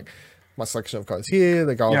and it's like, my selection of clothes here.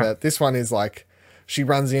 They go about. This one is like, she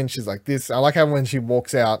runs in, she's like this. I like how when she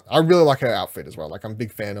walks out, I really like her outfit as well. Like, I'm a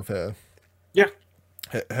big fan of her. Yeah.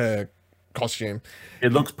 Her costume.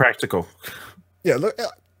 It looks practical. Yeah,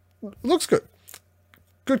 looks good.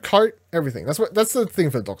 Good coat, everything. That's the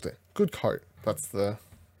thing for the doctor. Good coat. That's the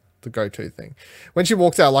go-to thing. When she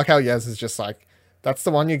walks out, I like how Yaz is just like, that's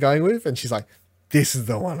the one you're going with? And she's like, this is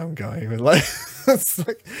the one I'm going with. Like, it's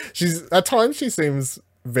like, at times she seems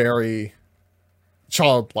very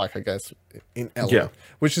childlike, I guess, in element,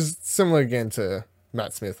 which is similar again to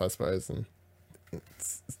Matt Smith, I suppose, and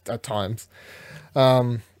at times.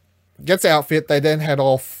 Gets outfit, they then head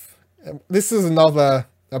off. This is another.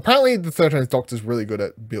 Apparently, the 13th Doctor is really good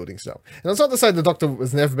at building stuff. And that's not to say the Doctor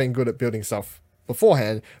has never been good at building stuff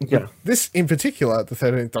beforehand. But this, in particular, the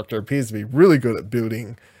 13th Doctor appears to be really good at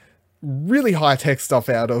building really high-tech stuff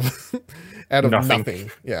out of nothing.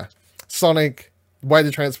 Yeah. Sonic, way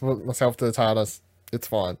to transport myself to the TARDIS. It's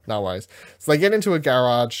fine, no worries. So they get into a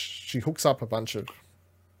garage. She hooks up a bunch of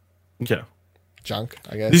junk,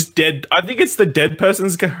 I guess. This dead. I think it's the dead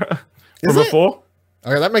person's garage from before.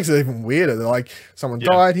 Okay, that makes it even weirder. They're like, someone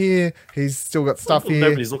died here. He's still got stuff here.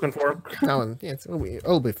 Nobody's looking for him. No one. Yeah,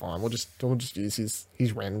 it'll be fine. We'll just use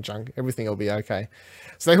his random junk. Everything will be okay.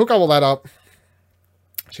 So they hook all that up.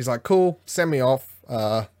 She's like, cool, send me off.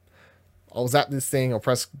 I was at this thing. I'll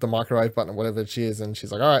press the microwave button or whatever it is. And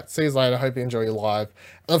she's like, all right, see you later. Hope you enjoy your live.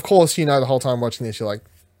 And of course, the whole time watching this, you're like,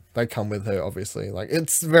 they come with her, obviously. Like,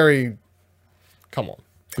 it's very, come on.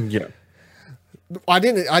 Yeah. I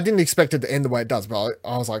didn't expect it to end the way it does, but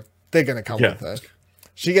I was like, they're going to come with her.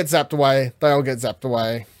 She gets zapped away. They all get zapped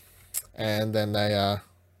away. And then they're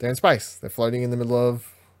in space. They're floating in the middle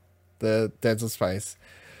of the deserts of space.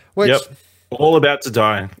 Which, all about to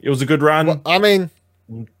die. It was a good run. Well, I mean,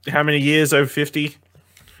 how many years? Over 50?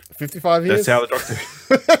 55 years? That's how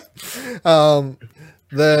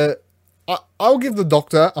the Doctor... I'll give the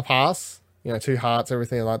Doctor a pass. 2 hearts,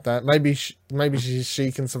 everything like that. Maybe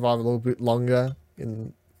she can survive a little bit longer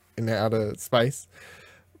in outer space.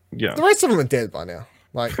 Yeah. The rest of them are dead by now.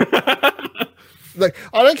 Like, like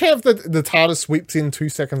I don't care if the TARDIS sweeps in 2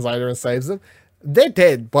 seconds later and saves them. They're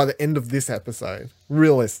dead by the end of this episode,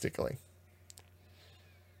 realistically.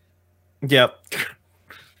 Yep.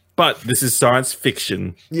 But this is science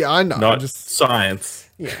fiction. Yeah, I know. Not just science.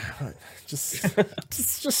 Yeah.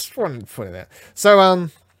 Just wanted to put it out. So,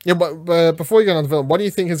 yeah, but before you go on the film, what do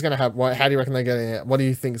you think is going to happen? How do you reckon they're getting it? What do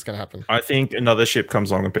you think is going to happen? I think another ship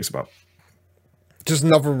comes along and picks them up. Just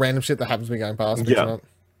another random shit that happens to be going past. Yeah.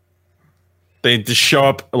 They just show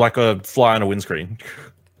up like a fly on a windscreen.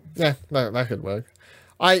 Yeah, that could work.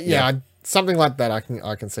 Something like that I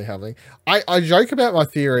can see happening. I joke about my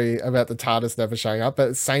theory about the TARDIS never showing up, but at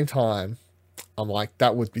the same time, I'm like,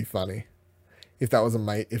 that would be funny. If that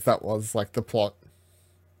was like the plot.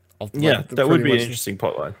 That would be an interesting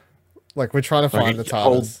plotline. Like, we're trying to find the TARDIS.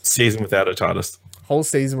 Whole season without a TARDIS. Whole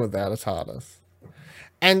season without a TARDIS.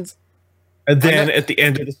 And then at the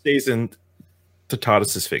end of the season, the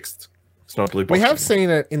TARDIS is fixed. It's not blue box. We have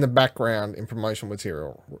seen it in the background in promotional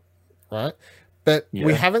material, right? But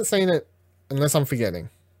we haven't seen it, unless I'm forgetting.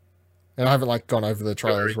 And I haven't gone over the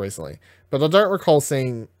trailers recently. But I don't recall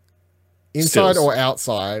seeing inside or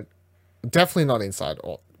outside. Definitely not inside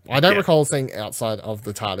or... I don't recall seeing outside of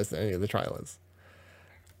the TARDIS in any of the trailers.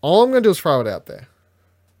 All I'm going to do is throw it out there.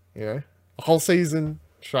 A whole season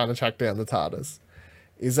trying to track down the TARDIS.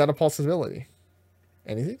 Is that a possibility?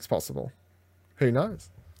 Anything's possible. Who knows?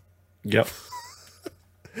 Yep.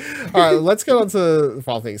 All right, let's get on to the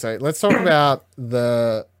final thing. So let's talk about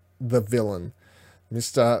the villain,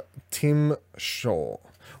 Mr. Tim Shaw.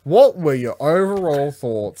 What were your overall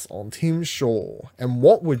thoughts on Tim Shaw, and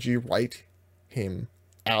what would you rate him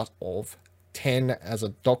out of 10 as a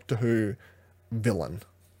Doctor Who villain?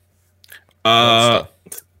 I'd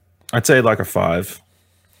say like a 5.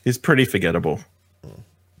 He's pretty forgettable.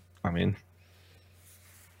 I mean,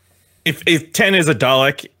 if 10 is a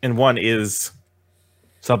Dalek and 1 is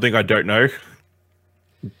something I don't know,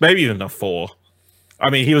 maybe even a 4. I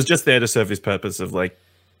mean, he was just there to serve his purpose of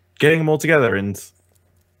getting them all together and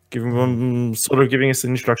giving us an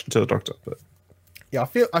introduction to the Doctor. But yeah,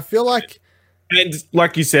 I feel like. And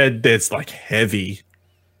like you said, there's heavy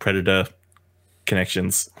Predator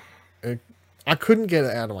connections. I couldn't get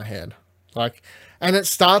it out of my head. And it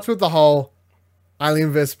starts with the whole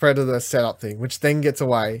Alien vs Predator setup thing, which then gets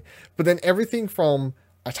away. But then everything from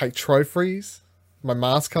I take trophies, my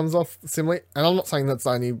mask comes off similarly. And I'm not saying that's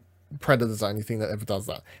the only Predator's the only thing that ever does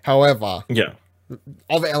that. However,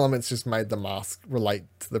 other elements just made the mask relate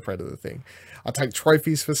to the Predator thing. I take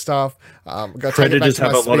trophies for stuff. Predators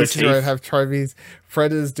have a lot of teeth. Have trophies.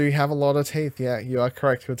 Predators do have a lot of teeth. Yeah, you are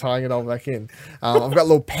correct. We're tying it all back in. I've got a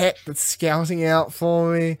little pet that's scouting out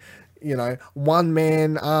for me.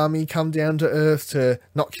 One-man army come down to Earth to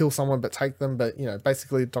not kill someone but take them. But,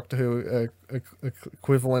 basically Doctor Who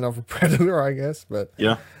equivalent of a Predator, I guess. But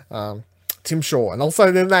yeah. Tim Shaw, and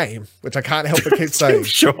also their name, which I can't help but keep saying.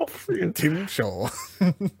 Tim Shaw.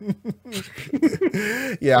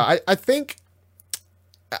 Yeah, I think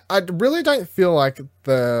I really don't feel like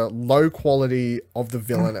the low quality of the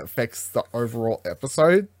villain affects the overall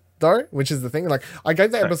episode, though, which is the thing. I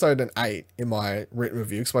gave the episode an 8 in my written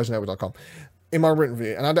review, explosionnetwork.com, in my written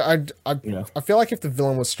review, and I feel like if the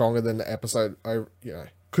villain was stronger than the episode,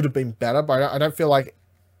 could have been better, but I don't feel like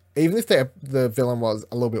even if the villain was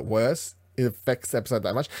a little bit worse, it affects the episode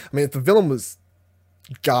that much. I mean, if the villain was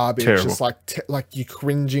garbage, terrible, just like you're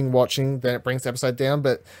cringing watching, then it brings the episode down.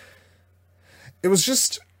 But it was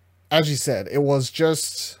just, as you said, it was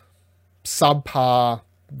just subpar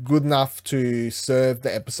good enough to serve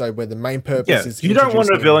the episode where the main purpose is you don't want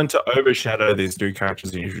a introducing- villain to overshadow these new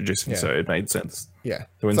characters you're introducing, so it made sense. Yeah,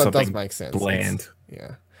 Doing so it something does make sense. bland.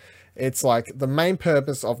 It's like the main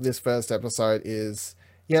purpose of this first episode is,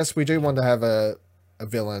 yes, we do want to have a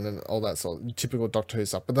villain and all that sort of typical Doctor Who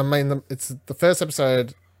stuff, but it's the first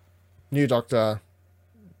episode, new Doctor,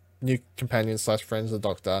 new companions / friends of the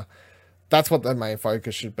Doctor. That's what the main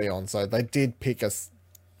focus should be on. So they did pick us,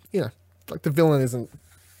 like the villain isn't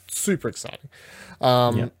super exciting.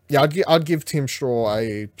 I'd give Tim Shaw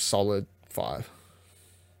a solid 5.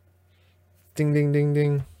 Ding ding ding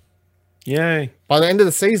ding. Yay. By the end of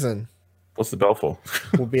the season, What's the bell for?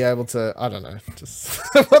 we'll be able to, I don't know, just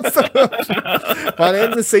by the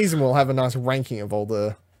end of the season we'll have a nice ranking of all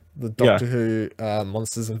the Doctor Who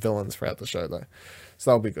monsters and villains throughout the show though.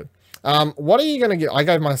 So that'll be good. What are you going to give? I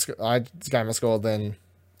gave my score then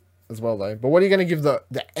as well though. But what are you going to give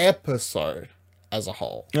the episode as a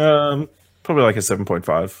whole? Probably like a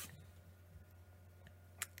 7.5.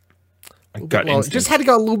 Just had to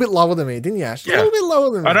go a little bit lower than me, didn't you, Ash? A little bit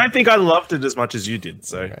lower than me. I don't think I loved it as much as you did,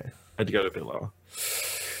 so I had to go a bit lower.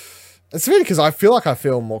 It's weird because I feel like I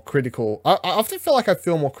feel more critical. I often feel like I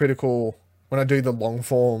feel more critical when I do the long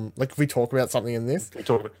form. Like if we talk about something in this.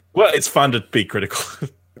 Well, it's fun to be critical,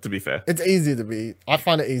 to be fair. It's easier to be. I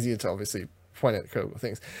find it easier to obviously point out critical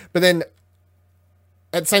things. But then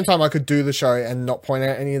at the same time, I could do the show and not point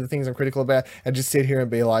out any of the things I'm critical about and just sit here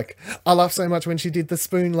and be like, I laughed so much when she did the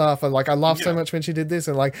spoon laugh. And like, I laughed so much when she did this.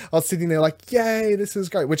 And like, I was sitting there like, yay, this is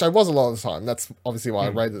great. Which I was a lot of the time. That's obviously why I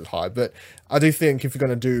rated it high. But I do think if you're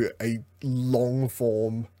going to do a long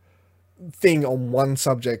form thing on one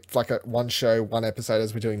subject, like one show, one episode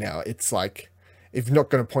as we're doing now, it's like, if you're not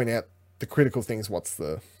going to point out the critical things, what's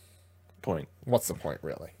the point? What's the point,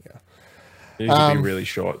 really? Yeah. It needs to be really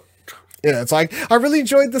short. Yeah, it's like, I really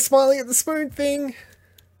enjoyed the smiling at the spoon thing.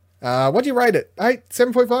 What do you rate it? 8,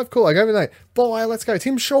 7.5? Cool, I go with 8. Boy, let's go.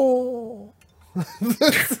 Tim Shaw.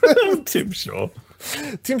 Tim Shaw.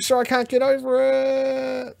 Tim Shaw, I can't get over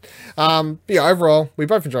it. But yeah, overall, we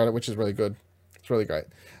both enjoyed it, which is really good. It's really great.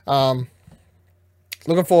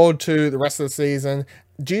 Looking forward to the rest of the season.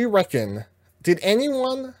 Do you reckon, did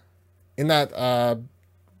anyone in that, at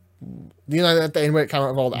the end where it came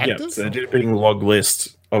up with all the actors? Yeah, so they're being log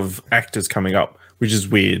list of actors coming up, which is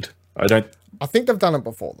weird. I think they've done it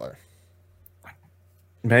before though.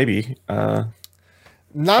 Maybe. I'll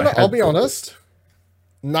be honest.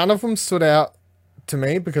 None of them stood out to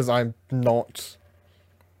me because I'm not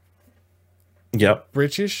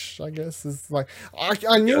British, I guess. Is like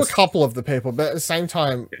I knew a couple of the people, but at the same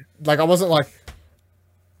time, like I wasn't like,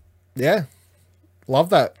 love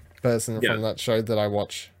that person from that show that I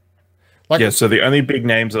watch. Like, so the only big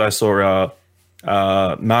names that I saw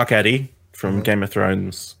are Mark Addy from Game of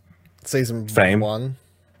Thrones season fame. 1.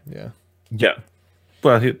 Yeah.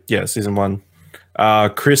 Well, season 1.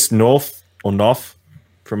 Chris North from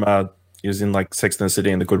he was in like Sex and the City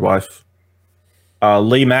and The Good Wife.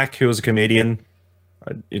 Lee Mack, who was a comedian.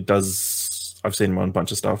 I've seen him on a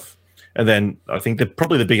bunch of stuff. And then I think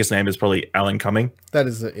probably the biggest name is probably Alan Cumming. That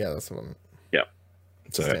is it. Yeah, that's the one. Yeah.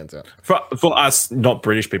 So stands out. For us, not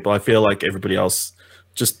British people, I feel like everybody else,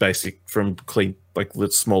 just basic from clean, like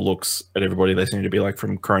small looks at everybody, they seem to be like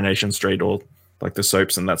from Coronation Street or like the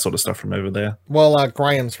soaps and that sort of stuff from over there. Well,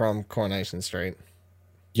 Graham's from Coronation Street.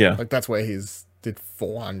 Yeah. Like that's where he's did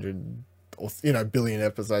 400 or billion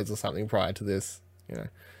episodes or something prior to this. So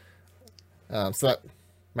that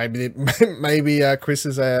maybe Chris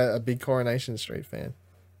is a big Coronation Street fan.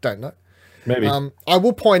 Don't know. Maybe. I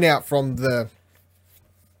will point out from the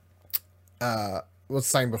was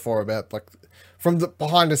saying before about like from the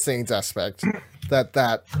behind the scenes aspect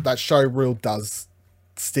that show real does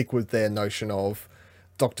stick with their notion of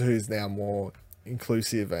Doctor Who's now more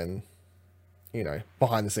inclusive and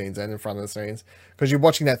behind the scenes and in front of the scenes, because you're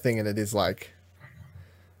watching that thing and it is like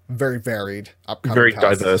very varied upcoming very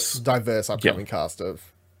diverse upcoming cast of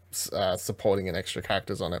supporting and extra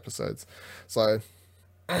characters on episodes. So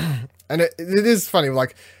and it is funny,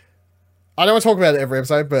 like I don't want to talk about it every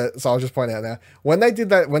episode, but so I'll just point out now, when they did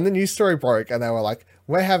that, when the news story broke and they were like,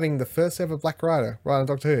 we're having the first ever black writer on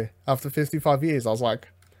Doctor Who after 55 years, I was like,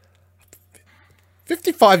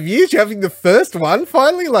 55 years? You're having the first one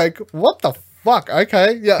finally? Like, what the fuck?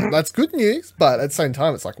 Okay, yeah, that's good news, but at the same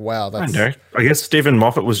time, it's like, wow, that's... I know. I guess Stephen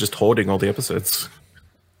Moffat was just hoarding all the episodes.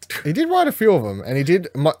 He did write a few of them, and he did...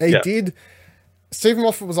 Stephen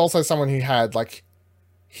Moffat was also someone who had, like,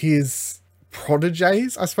 his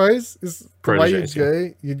proteges, I suppose, is the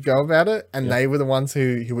way you'd go about it, and they were the ones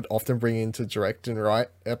who he would often bring in to direct and write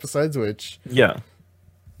episodes, which... Yeah.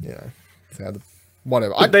 It's how the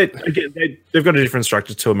whatever. But they've got a different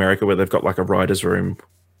structure to America where they've got like a writer's room,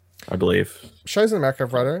 I believe. Shows in America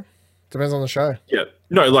have writer. Depends on the show. Yeah.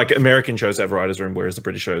 No, like American shows have writer's room, whereas the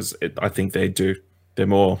British shows, I think they do. They're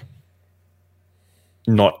more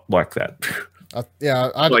not like that. I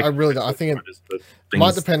really don't. I think it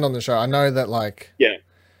might depend on the show. I know that like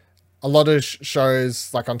a lot of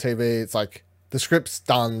shows like on TV, it's like the script's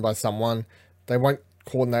done by someone. They won't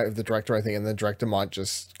coordinate with the director or anything, and the director might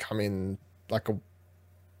just come in like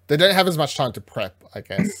they don't have as much time to prep, I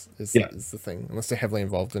guess, is the thing, unless they're heavily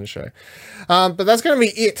involved in the show. But that's going to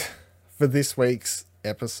be it for this week's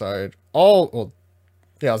episode. I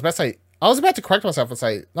was about to correct myself and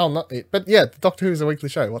say, no, not it. But yeah, Doctor Who is a weekly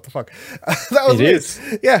show. What the fuck? That was weird.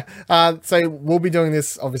 Yeah. So we'll be doing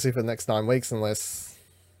this, obviously, for the next 9 weeks, unless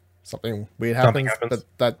something weird happens. But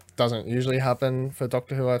that doesn't usually happen for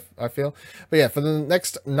Doctor Who, I feel. But yeah, for the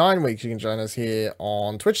next 9 weeks, you can join us here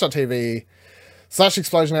on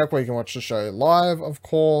twitch.tv/Explosion Network, where you can watch the show live, of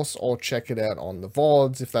course, or check it out on the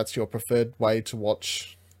VODs if that's your preferred way to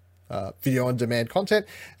watch video on demand content.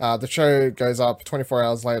 The show goes up 24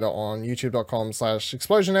 hours later on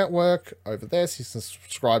youtube.com/Explosion Network over there, so you can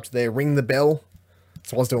subscribe to there. Ring the bell.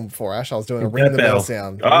 That's what I was doing before, Ash. I was doing a ring the bell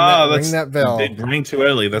sound. Ring that bell. It rang too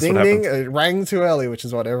early. That's ding, what happens. Ding, it rang too early, which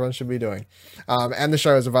is what everyone should be doing. And the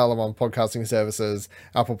show is available on podcasting services,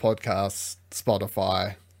 Apple Podcasts,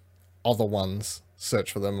 Spotify, other ones.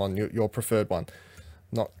 Search for them on your preferred one.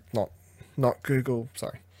 Not Google,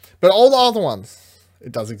 sorry. But all the other ones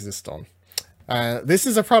it does exist on. This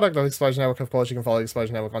is a product of Explosion Network. Of course, you can follow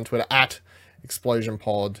Explosion Network on Twitter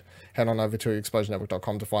 @ExplosionPod. Head on over to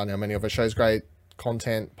explosionnetwork.com to find out many of our shows. Great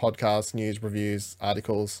content, podcasts, news, reviews,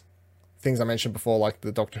 articles, things I mentioned before, like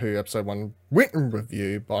the Doctor Who episode 1 written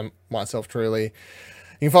review by myself truly.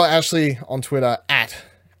 You can follow Ashley on Twitter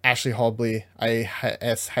 @Ashley Hobley,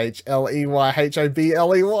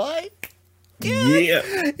 ASHLEYHOBLEY. Yeah.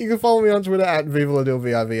 You can follow me on Twitter @Vivaladil,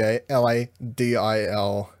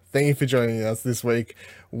 VIVALADIL. Thank you for joining us this week.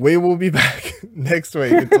 We will be back next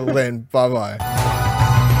week. Until then, bye-bye.